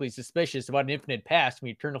metaphysically suspicious about an infinite past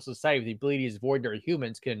when eternal society with the abilities of ordinary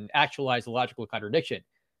humans can actualize a logical contradiction.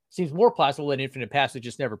 Seems more plausible than infinite past is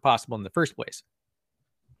just never possible in the first place.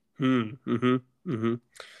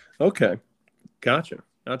 Okay, gotcha.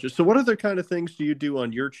 So, what other kind of things do you do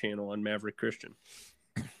on your channel on Maverick Christian?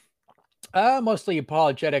 Mostly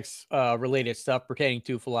apologetics related stuff pertaining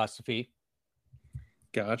to philosophy.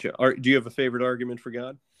 Gotcha. Do you have a favorite argument for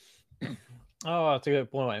God? Oh, that's a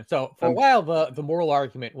good point. So for a while, the moral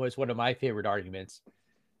argument was one of my favorite arguments.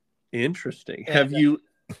 Interesting. And,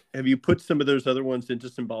 Have you put some of those other ones into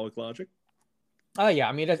symbolic logic? oh yeah,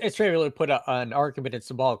 I mean it's very really put an argument in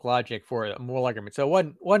symbolic logic for a moral argument. So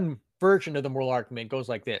one version of the moral argument goes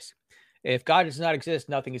like this: if God does not exist,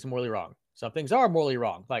 nothing is morally wrong. Some things are morally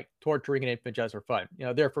wrong, like torturing an infant just for fun.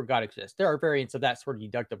 Therefore God exists. There are variants of that sort of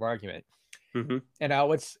deductive argument. Mm-hmm. And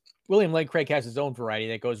what's William Lane Craig has his own variety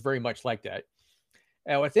that goes very much like that.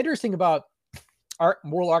 What's interesting about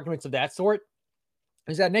moral arguments of that sort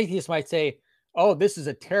is that an atheist might say, "Oh, this is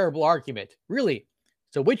a terrible argument." Really?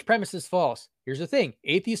 So which premise is false? Here's the thing: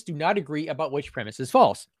 atheists do not agree about which premise is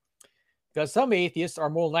false. Because some atheists are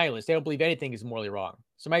moral nihilists; they don't believe anything is morally wrong.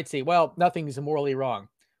 So might say, "Well, nothing is morally wrong."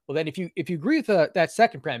 Well, then if you agree with that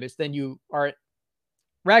second premise, then you are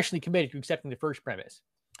rationally committed to accepting the first premise.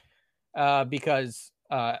 Because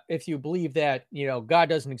if you believe that God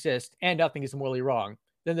doesn't exist and nothing is morally wrong,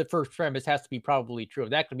 then the first premise has to be probably true.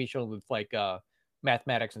 That can be shown with like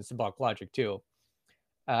mathematics and symbolic logic too.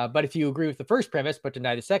 But if you agree with the first premise but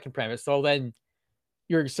deny the second premise, so then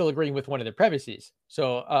you're still agreeing with one of the premises.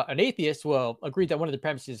 So an atheist will agree that one of the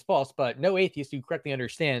premises is false, but no atheist who correctly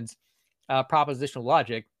understands propositional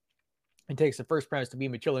logic and takes the first premise to be a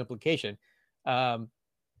material implication and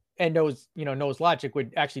knows logic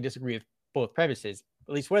would actually disagree with both premises.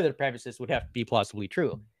 At least one of the premises would have to be plausibly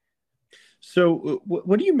true. So,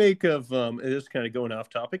 what do you make of? It is kind of going off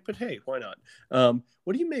topic, but hey, why not?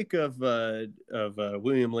 What do you make of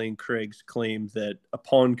William Lane Craig's claim that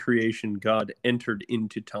upon creation, God entered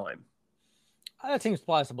into time? That seems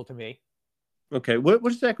plausible to me. Okay, what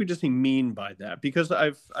exactly does he mean by that? Because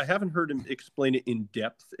I haven't heard him explain it in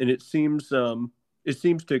depth, and it seems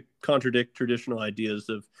to contradict traditional ideas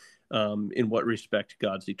of in what respect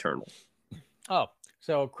God's eternal. Oh,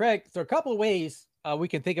 so Craig, so a couple of ways we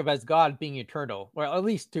can think of as God being eternal, or at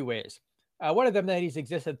least two ways. One of them that he's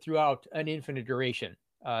existed throughout an infinite duration,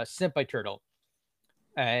 sempiternal.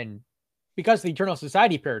 And because of the eternal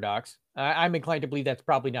society paradox, I'm inclined to believe that's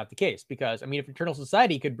probably not the case. Because, I mean, if eternal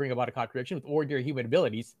society could bring about a contradiction with ordinary human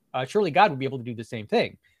abilities, surely God would be able to do the same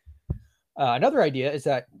thing. Another idea is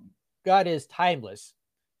that God is timeless,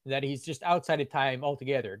 that he's just outside of time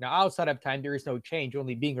altogether. Now, outside of time, there is no change,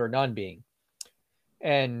 only being or non-being.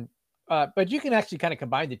 And but you can actually kind of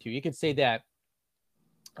combine the two. You could say that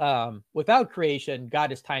without creation,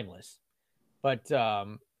 God is timeless, but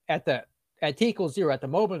at t equals 0, at the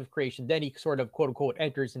moment of creation, then he sort of quote unquote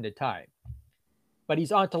enters into time. But he's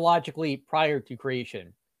ontologically prior to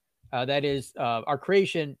creation. That is, our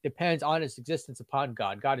creation depends on its existence upon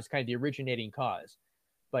God. God is kind of the originating cause.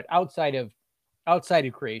 But outside of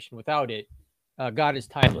creation, without it, God is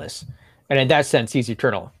timeless, and in that sense, he's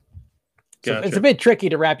eternal. So Gotcha. it's a bit tricky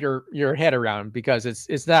to wrap your head around because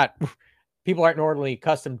it's not, people aren't normally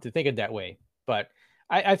accustomed to thinking that way. But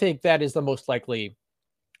I think that is the most likely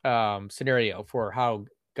scenario for how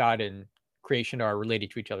God and creation are related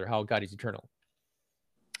to each other, how God is eternal.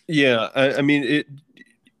 Yeah, I mean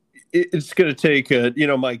it's going to take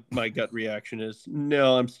my gut reaction is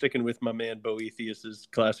no. I'm sticking with my man Boethius's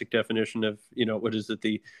classic definition of what is it,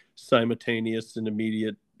 the simultaneous and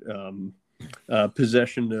immediate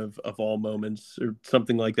possession of all moments or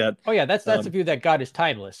something like that. Oh yeah, that's the view that God is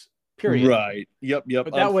timeless. Period. Right. Yep.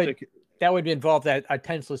 But that would involve a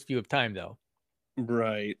tenseless view of time, though.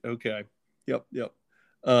 Right. Okay. Yep.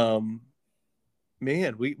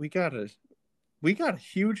 Man, we got a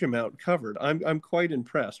huge amount covered. I'm quite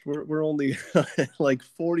impressed. We're only like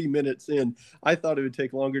 40 minutes in. I thought it would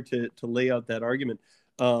take longer to lay out that argument.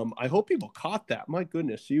 I hope people caught that. My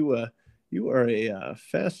goodness, you are a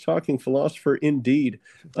fast talking philosopher indeed.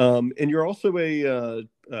 And you're also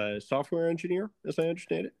a software engineer, as I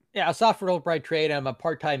understand it. Yeah, a software developer by trade. I'm a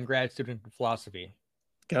part-time grad student in philosophy.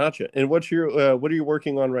 Gotcha. And what are you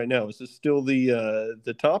working on right now? Is this still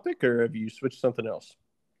the topic, or have you switched something else?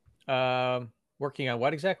 Working on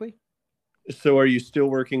what exactly? So are you still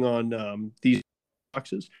working on these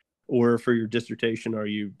boxes, or for your dissertation, are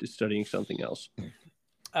you studying something else?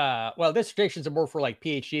 Well, dissertations are more for like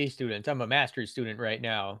PhD students. I'm a master's student right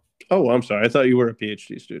now. Oh, I'm sorry. I thought you were a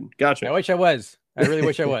PhD student. Gotcha. I wish I was. I really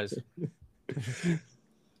wish I was.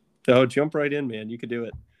 Oh, jump right in, man. You could do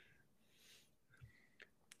it.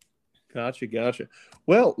 Gotcha.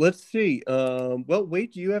 Well, let's see. Well,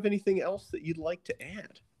 Wade, do you have anything else that you'd like to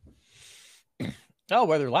add? Oh,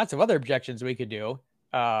 well, there are lots of other objections we could do.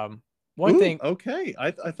 One thing. Okay.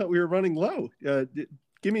 I thought we were running low.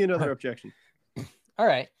 Give me another objection. All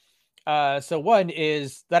right. So one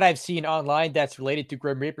is that I've seen online that's related to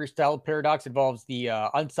Grim Reaper style paradox involves the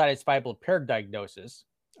unsatisfiable pair diagnosis.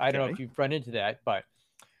 I don't know if you've run into that, but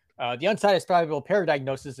the unsatisfiable pair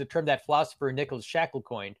diagnosis is a term that philosopher Nicholas Shackle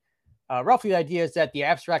coined. Roughly, the idea is that the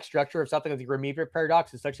abstract structure of something like the Grim Reaper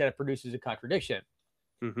paradox is such that it produces a contradiction.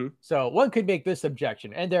 Mm-hmm. So one could make this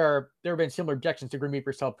objection, and there have been similar objections to Grim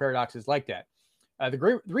Reaper style paradoxes like that.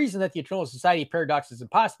 The reason that the Eternal Society paradox is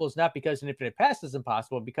impossible is not because an infinite past is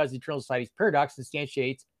impossible, because the Eternal Society's paradox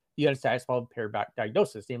instantiates the unsatisfiable pair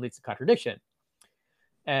diagnosis, namely it's a contradiction.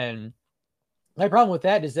 And my problem with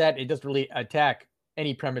that is that it doesn't really attack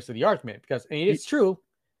any premise of the argument, because I mean, it's true.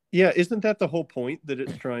 Yeah, isn't that the whole point, that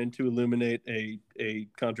it's trying to illuminate a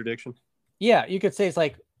contradiction? Yeah, you could say it's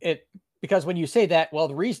like it, because when you say that, well,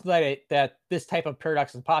 the reason that this type of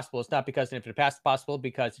paradox is possible is not because an infinite past is possible,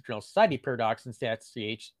 because the Eternal Society paradox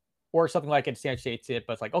instantiates, or something like it instantiates it,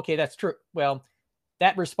 but it's like, okay, that's true. Well,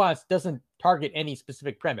 that response doesn't target any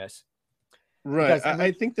specific premise. Right.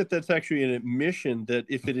 I think that's actually an admission that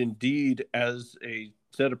if it indeed, as a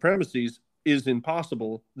set of premises, is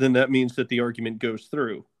impossible, then that means that the argument goes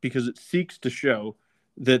through, because it seeks to show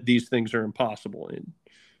that these things are impossible. And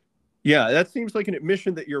yeah, that seems like an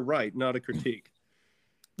admission that you're right, not a critique.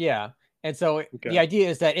 Yeah. And so the idea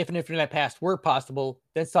is that if an infinite past were possible,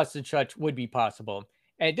 then such and such would be possible.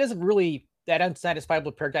 And it doesn't really, that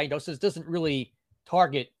unsatisfiable pair diagnosis doesn't really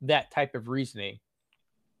target that type of reasoning.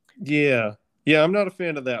 Yeah, I'm not a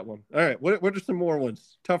fan of that one. All right, what are some more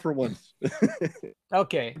ones, tougher ones?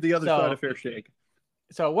 Okay. The other side of fair shake.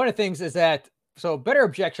 So one of the things is that, so better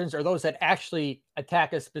objections are those that actually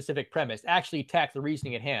attack a specific premise, actually attack the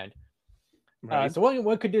reasoning at hand. Right. So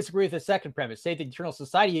one could disagree with the second premise, say the Eternal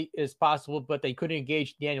Society is possible, but they couldn't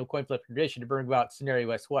engage the annual coin flip tradition to bring about scenario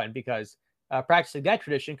S1, because practicing that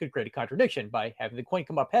tradition could create a contradiction by having the coin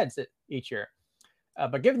come up heads each year.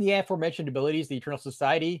 But given the aforementioned abilities, the Eternal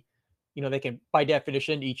Society, they can, by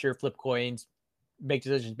definition, each year flip coins, make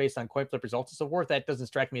decisions based on coin flip results and so forth. That doesn't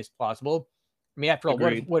strike me as plausible. I mean, after all,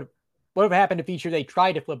 what would have happened if each year they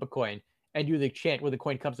tried to flip a coin and do the chant where the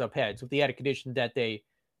coin comes up heads, with the added condition that they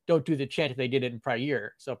don't do the chant if they did it in prior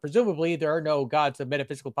year? So presumably there are no gods of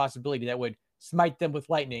metaphysical possibility that would smite them with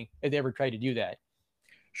lightning if they ever tried to do that.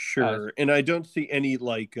 Sure. And I don't see any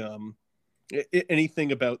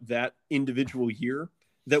anything about that individual year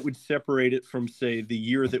that would separate it from, say, the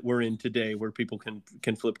year that we're in today, where people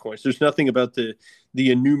can flip coins. There's nothing about the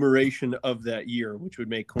enumeration of that year which would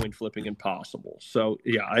make coin flipping impossible. So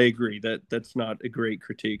yeah, I agree that's not a great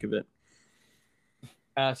critique of it.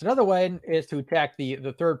 So another one is to attack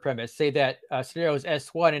the third premise. Say that scenarios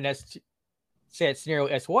S1 and S2, say that scenario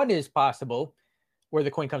S1 is possible, where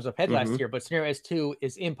the coin comes up head last year, but scenario S2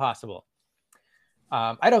 is impossible.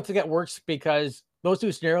 I don't think that works, because those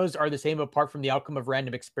two scenarios are the same apart from the outcome of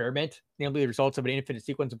random experiment, namely the results of an infinite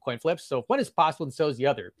sequence of coin flips. So if one is possible, and so is the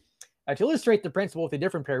other. To illustrate the principle with a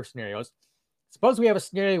different pair of scenarios, suppose we have a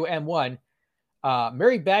scenario M1.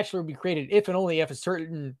 Mary Bachelor would be created if and only if a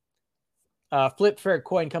certain flip fair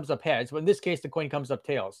coin comes up heads, but in this case, the coin comes up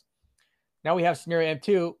tails. Now we have scenario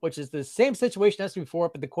M2, which is the same situation as before,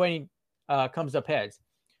 but the coin comes up heads.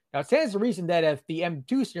 Now, it stands to reason that if the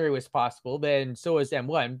M2 scenario is possible, then so is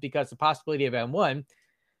M1, because the possibility of M1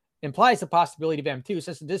 implies the possibility of M2,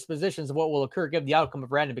 since the dispositions of what will occur given the outcome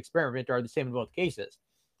of random experiment are the same in both cases.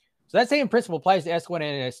 So that same principle applies to S1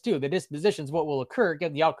 and S2. The dispositions of what will occur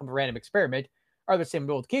given the outcome of random experiment are the same in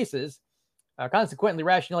both cases. Consequently,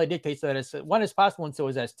 rationality dictates that S1 is possible and so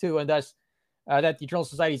is S2, and thus that the Eternal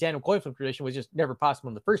Society's annual coin flip tradition was just never possible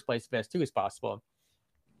in the first place if S2 is possible.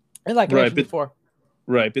 And like I mentioned before.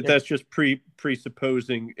 Right, but that's just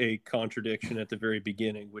presupposing a contradiction at the very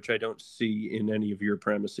beginning, which I don't see in any of your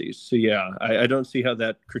premises. So yeah, I don't see how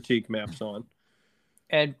that critique maps on.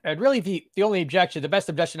 And really, the only objection, the best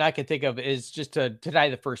objection I can think of, is just to deny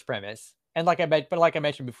the first premise. And like I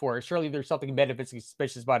mentioned before, surely there's something metaphysically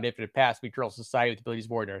suspicious about an infinite past. The Eternal Society with abilities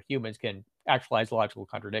more than humans can actualize logical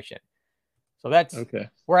contradiction. So that's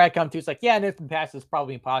where I come to. It's like, yeah, an infinite past is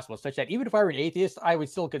probably impossible, such that even if I were an atheist, I would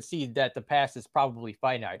still concede that the past is probably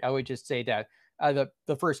finite. I would just say that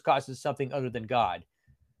the first cause is something other than God.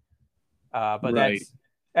 But Right.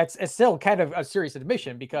 that's it's still kind of a serious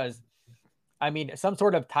admission because, I mean, some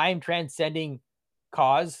sort of time transcending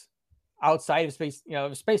cause outside of space,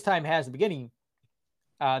 if space time has a beginning,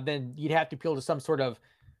 then you'd have to appeal to some sort of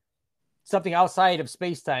something outside of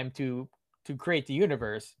space time to create the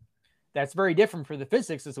universe. That's very different from the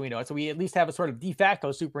physics as we know it. So we at least have a sort of de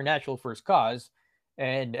facto supernatural first cause.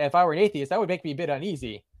 And if I were an atheist, that would make me a bit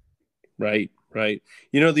uneasy. Right, right.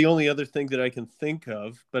 The only other thing that I can think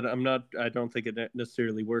of, but I don't think it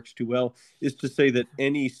necessarily works too well, is to say that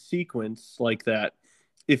any sequence like that,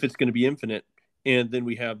 if it's going to be infinite, and then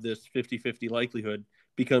we have this 50-50 likelihood,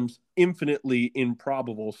 becomes infinitely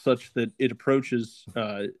improbable such that it approaches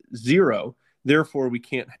zero. Therefore, we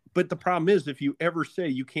can't. But the problem is, if you ever say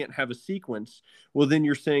you can't have a sequence, well, then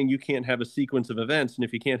you're saying you can't have a sequence of events. And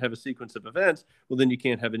if you can't have a sequence of events, well, then you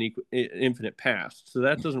can't have an infinite past. So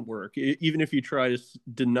that doesn't work, even if you try to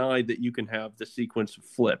deny that you can have the sequence of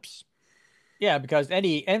flips. Yeah, because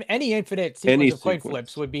any infinite Any sequence of coin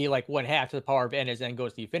flips sequence. would be like 1/2 to the power of n as n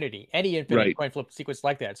goes to infinity. Any infinite Right. coin flip sequence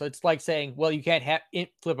like that. So it's like saying, well, you can't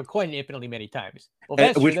flip a coin infinitely many times. Well, if At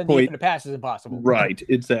that's true, which then the point, infinite pass is impossible. right,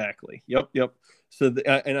 exactly. Yep, yep. So,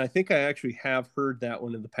 and I think I actually have heard that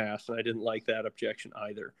one in the past, and I didn't like that objection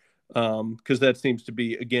either, because that seems to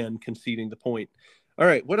be again conceding the point. All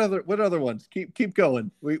right, what other ones? Keep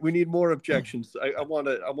going. We need more objections. I want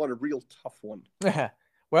a real tough one.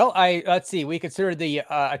 Well, let's see. We consider the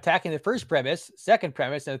attacking the first premise, second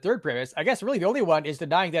premise, and the third premise. I guess really the only one is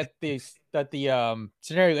denying that the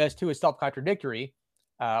scenario S2 is self-contradictory,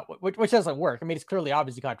 which doesn't work. I mean, it's clearly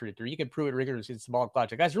obviously contradictory. You can prove it rigorously in symbolic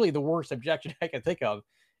logic. That's really the worst objection I can think of,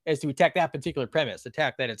 is to attack that particular premise,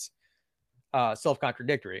 attack that it's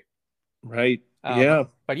self-contradictory. Right. Uh, but Yeah.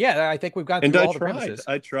 but yeah, I think we've gone And through I all the tried. premises.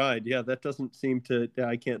 I tried. Yeah, that doesn't seem to. Yeah,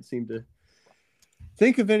 I can't seem to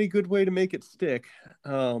think of any good way to make it stick.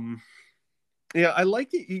 Yeah, I like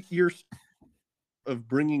that you're of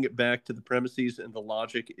bringing it back to the premises and the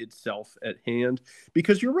logic itself at hand,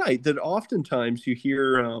 because you're right that oftentimes you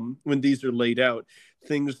hear when these are laid out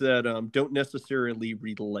things that don't necessarily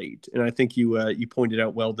relate, and I think you pointed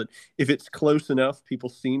out well that if it's close enough, people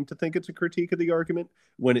seem to think it's a critique of the argument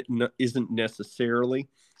when it isn't necessarily.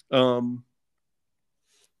 um,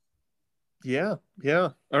 yeah, yeah.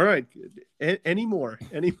 All right. Any more?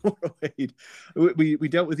 Any more? Wait. We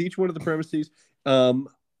dealt with each one of the premises. Um,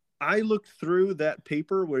 I looked through that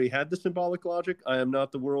paper where he had the symbolic logic. I am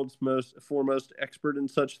not the world's most foremost expert in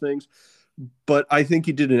such things, but I think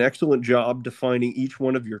you did an excellent job defining each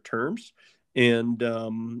one of your terms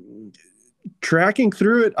and tracking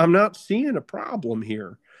through it. I'm not seeing a problem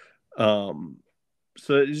here. Um,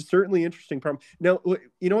 so it's certainly interesting problem. Now,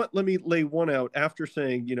 you know what? Let me lay one out after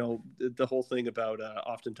saying, the whole thing about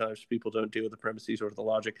oftentimes people don't deal with the premises or the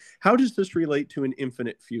logic. How does this relate to an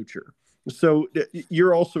infinite future? So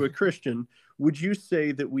you're also a Christian. Would you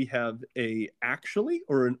say that we have a actually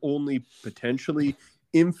or an only potentially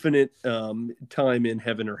infinite time in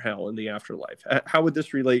heaven or hell in the afterlife? How would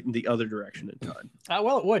this relate in the other direction in time?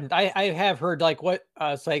 Well, it wouldn't. I have heard like what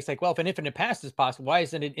it's like, well, if an infinite past is possible, why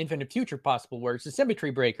isn't an infinite future possible where it's a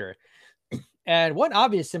symmetry breaker? And one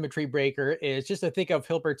obvious symmetry breaker is just to think of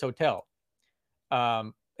Hilbert's Hotel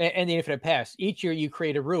and the infinite past. Each year you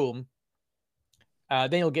create a room,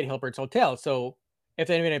 then you'll get Hilbert's Hotel. So if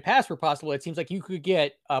the infinite past were possible, it seems like you could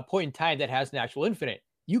get a point in time that has an actual infinite.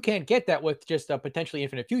 You can't get that with just a potentially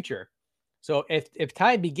infinite future. So if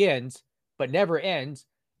time begins but never ends,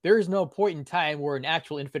 there is no point in time where an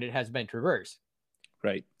actual infinite has been traversed.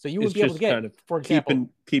 Right. So you It's would be able to just get, kind of for example,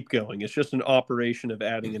 keep going. It's just an operation of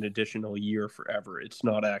adding an additional year forever. It's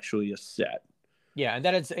not actually a set. yeah, and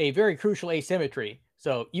that is a very crucial asymmetry.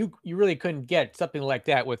 So you really couldn't get something like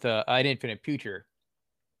that with an infinite future.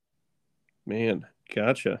 Man,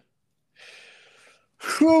 gotcha.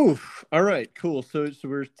 Whew. All right, cool. So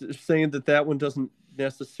we're saying that one doesn't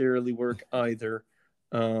necessarily work either.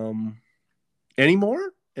 Um, any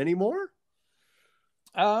more? Any more?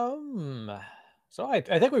 Um, so I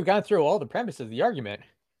think we've gone through all the premises of the argument.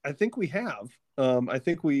 I think we have. I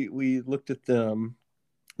think we looked at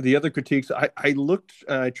the other critiques.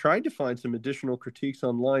 I tried to find some additional critiques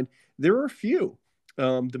online. There are a few.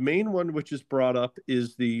 The main one, which is brought up,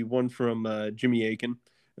 is the one from Jimmy Aiken,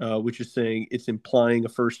 which is saying it's implying a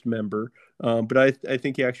first member. But I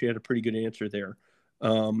think he actually had a pretty good answer there.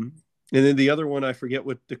 And then the other one, I forget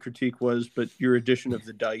what the critique was, but your addition of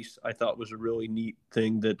the dice, I thought was a really neat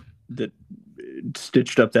thing that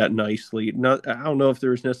stitched up that nicely. Not, I don't know if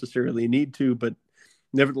there was necessarily a need to, but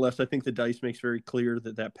nevertheless, I think the dice makes very clear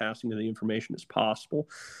that passing of the information is possible.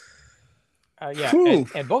 Yeah,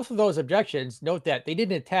 and both of those objections note that they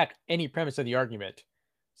didn't attack any premise of the argument.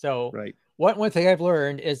 So Right. one thing I've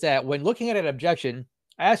learned is that when looking at an objection,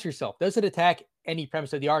 ask yourself, does it attack any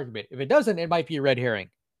premise of the argument? If it doesn't, it might be a red herring.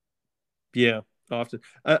 Yeah, often.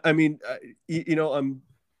 I mean, I'm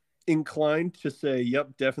inclined to say,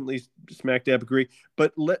 yep, definitely smack dab agree.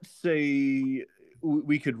 But let's say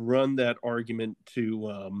we could run that argument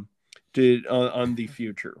on the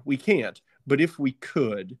future. We can't, but if we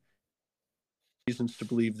could, reasons to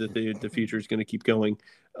believe that the future is going to keep going.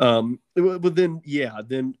 But then,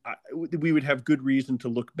 we would have good reason to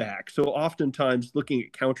look back. So oftentimes, looking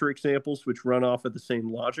at counterexamples which run off of the same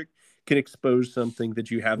logic can expose something that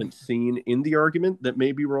you haven't seen in the argument that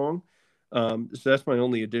may be wrong. So that's my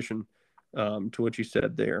only addition to what you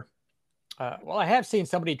said there. Well, I have seen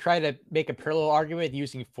somebody try to make a parallel argument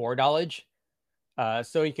using foreknowledge.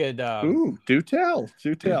 So he could. Ooh, do tell,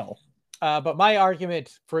 do tell. But my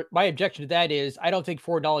objection to that is I don't think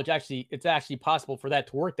foreknowledge it's actually possible for that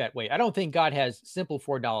to work that way. I don't think God has simple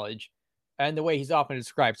foreknowledge and the way he's often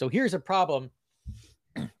described. So here's a problem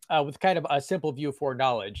with kind of a simple view of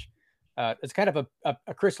foreknowledge. It's kind of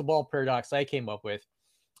a crystal ball paradox I came up with.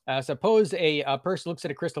 Suppose a person looks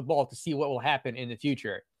at a crystal ball to see what will happen in the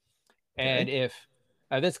future. And if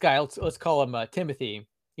this guy, let's call him Timothy,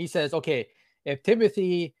 he says, okay, if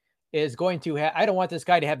Timothy is going to I don't want this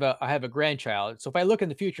guy to have a grandchild. So if I look in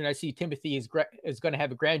the future and I see Timothy is going to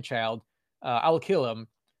have a grandchild, I'll kill him.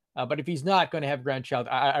 But if he's not going to have a grandchild,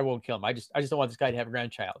 I won't kill him. I just don't want this guy to have a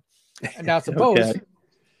grandchild. And now suppose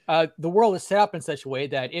the world is set up in such a way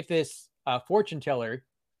that if this fortune teller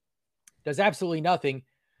does absolutely nothing,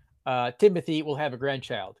 Timothy will have a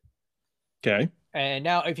grandchild. Okay. And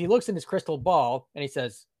now if he looks in his crystal ball and he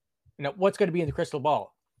says, what's going to be in the crystal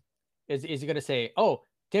ball? Is he going to say, oh,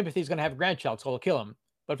 Timothy's going to have a grandchild, so I'll kill him?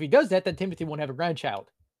 But if he does that, then Timothy won't have a grandchild.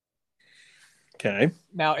 Okay.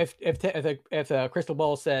 Now, if the crystal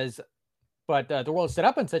ball says, but the world is set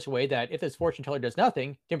up in such a way that if this fortune teller does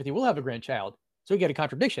nothing, Timothy will have a grandchild. So you get a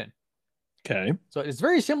contradiction. Okay. So it's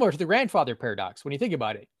very similar to the grandfather paradox when you think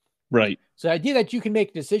about it. Right. So the idea that you can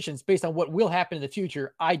make decisions based on what will happen in the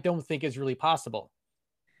future, I don't think is really possible.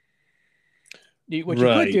 What you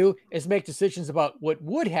could do is make decisions about what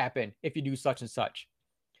would happen if you do such and such.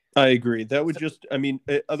 I agree. That would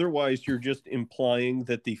otherwise you're just implying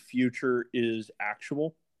that the future is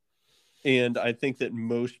actual. And I think that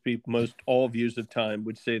most all views of time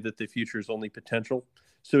would say that the future is only potential.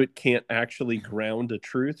 So it can't actually ground a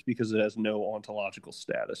truth because it has no ontological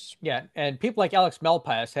status. Yeah. And people like Alex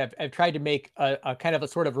Malpass have tried to make a kind of a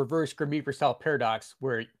sort of reverse Grim Reaper style paradox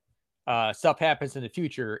where stuff happens in the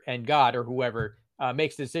future and God or whoever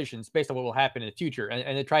makes decisions based on what will happen in the future.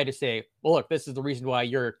 And they try to say, well, look, this is the reason why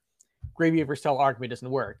your Grim Reaper style argument doesn't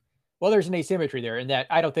work. Well, there's an asymmetry there in that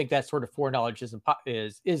I don't think that sort of foreknowledge is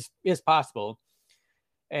possible.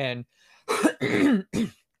 And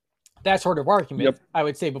that sort of argument, I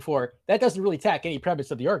would say before, that doesn't really attack any premise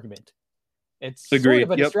of the argument. It's sort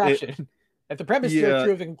of a distraction. If the premise is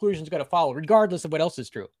true, the conclusion is going to follow, regardless of what else is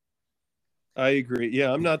true. I agree.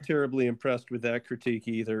 Yeah, I'm not terribly impressed with that critique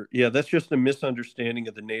either. Yeah, that's just a misunderstanding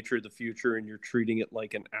of the nature of the future, and you're treating it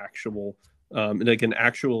like an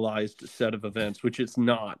actualized set of events, which it's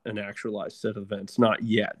not an actualized set of events, not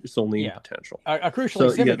yet. It's only in potential. A crucial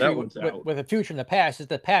asymmetry with a future and the past is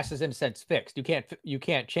the past is in a sense fixed. You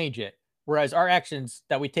can't change it. Whereas our actions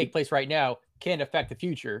that we take place right now can affect the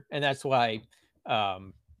future, and that's why you can't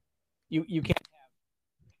have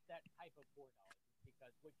that type of foreknowledge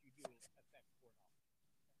because what you do affects foreknowledge.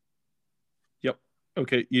 Yep.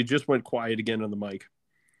 Okay, you just went quiet again on the mic.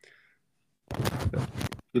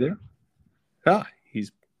 You there? I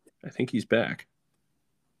think he's back.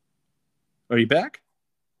 Are you back?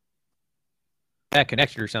 That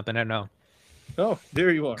connection or something, I don't know. Oh,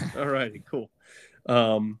 there you are. All righty, cool.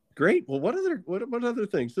 Great. Well, what other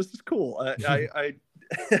things? This is cool. I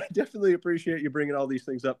definitely appreciate you bringing all these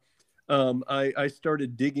things up. I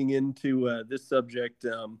started digging into this subject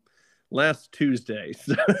last Tuesday,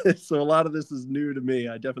 so a lot of this is new to me.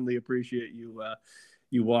 I definitely appreciate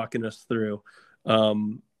you walking us through.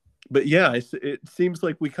 But yeah, it seems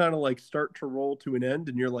like we kind of like start to roll to an end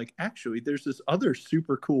and you're like, actually, there's this other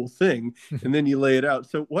super cool thing. And then you lay it out.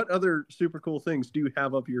 So what other super cool things do you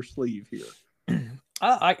have up your sleeve here?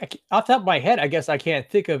 Off the top of my head, I guess I can't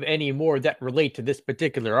think of any more that relate to this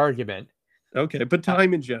particular argument. Okay. But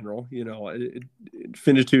time in general,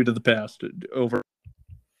 finitude of the past over.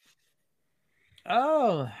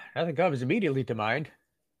 Oh, nothing comes immediately to mind.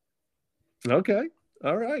 Okay.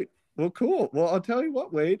 All right. Well, cool. Well, I'll tell you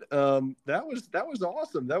what, Wade. That was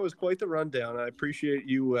awesome. That was quite the rundown. I appreciate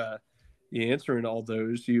you answering all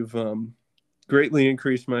those. You've greatly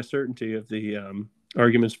increased my certainty of the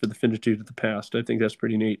arguments for the finitude of the past. I think that's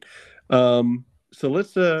pretty neat. So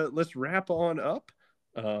let's wrap on up.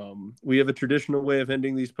 We have a traditional way of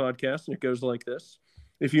ending these podcasts, and it goes like this.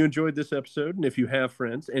 If you enjoyed this episode, and if you have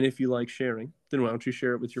friends, and if you like sharing, then why don't you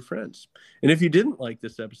share it with your friends? And if you didn't like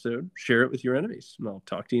this episode, share it with your enemies. And I'll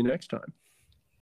talk to you next time.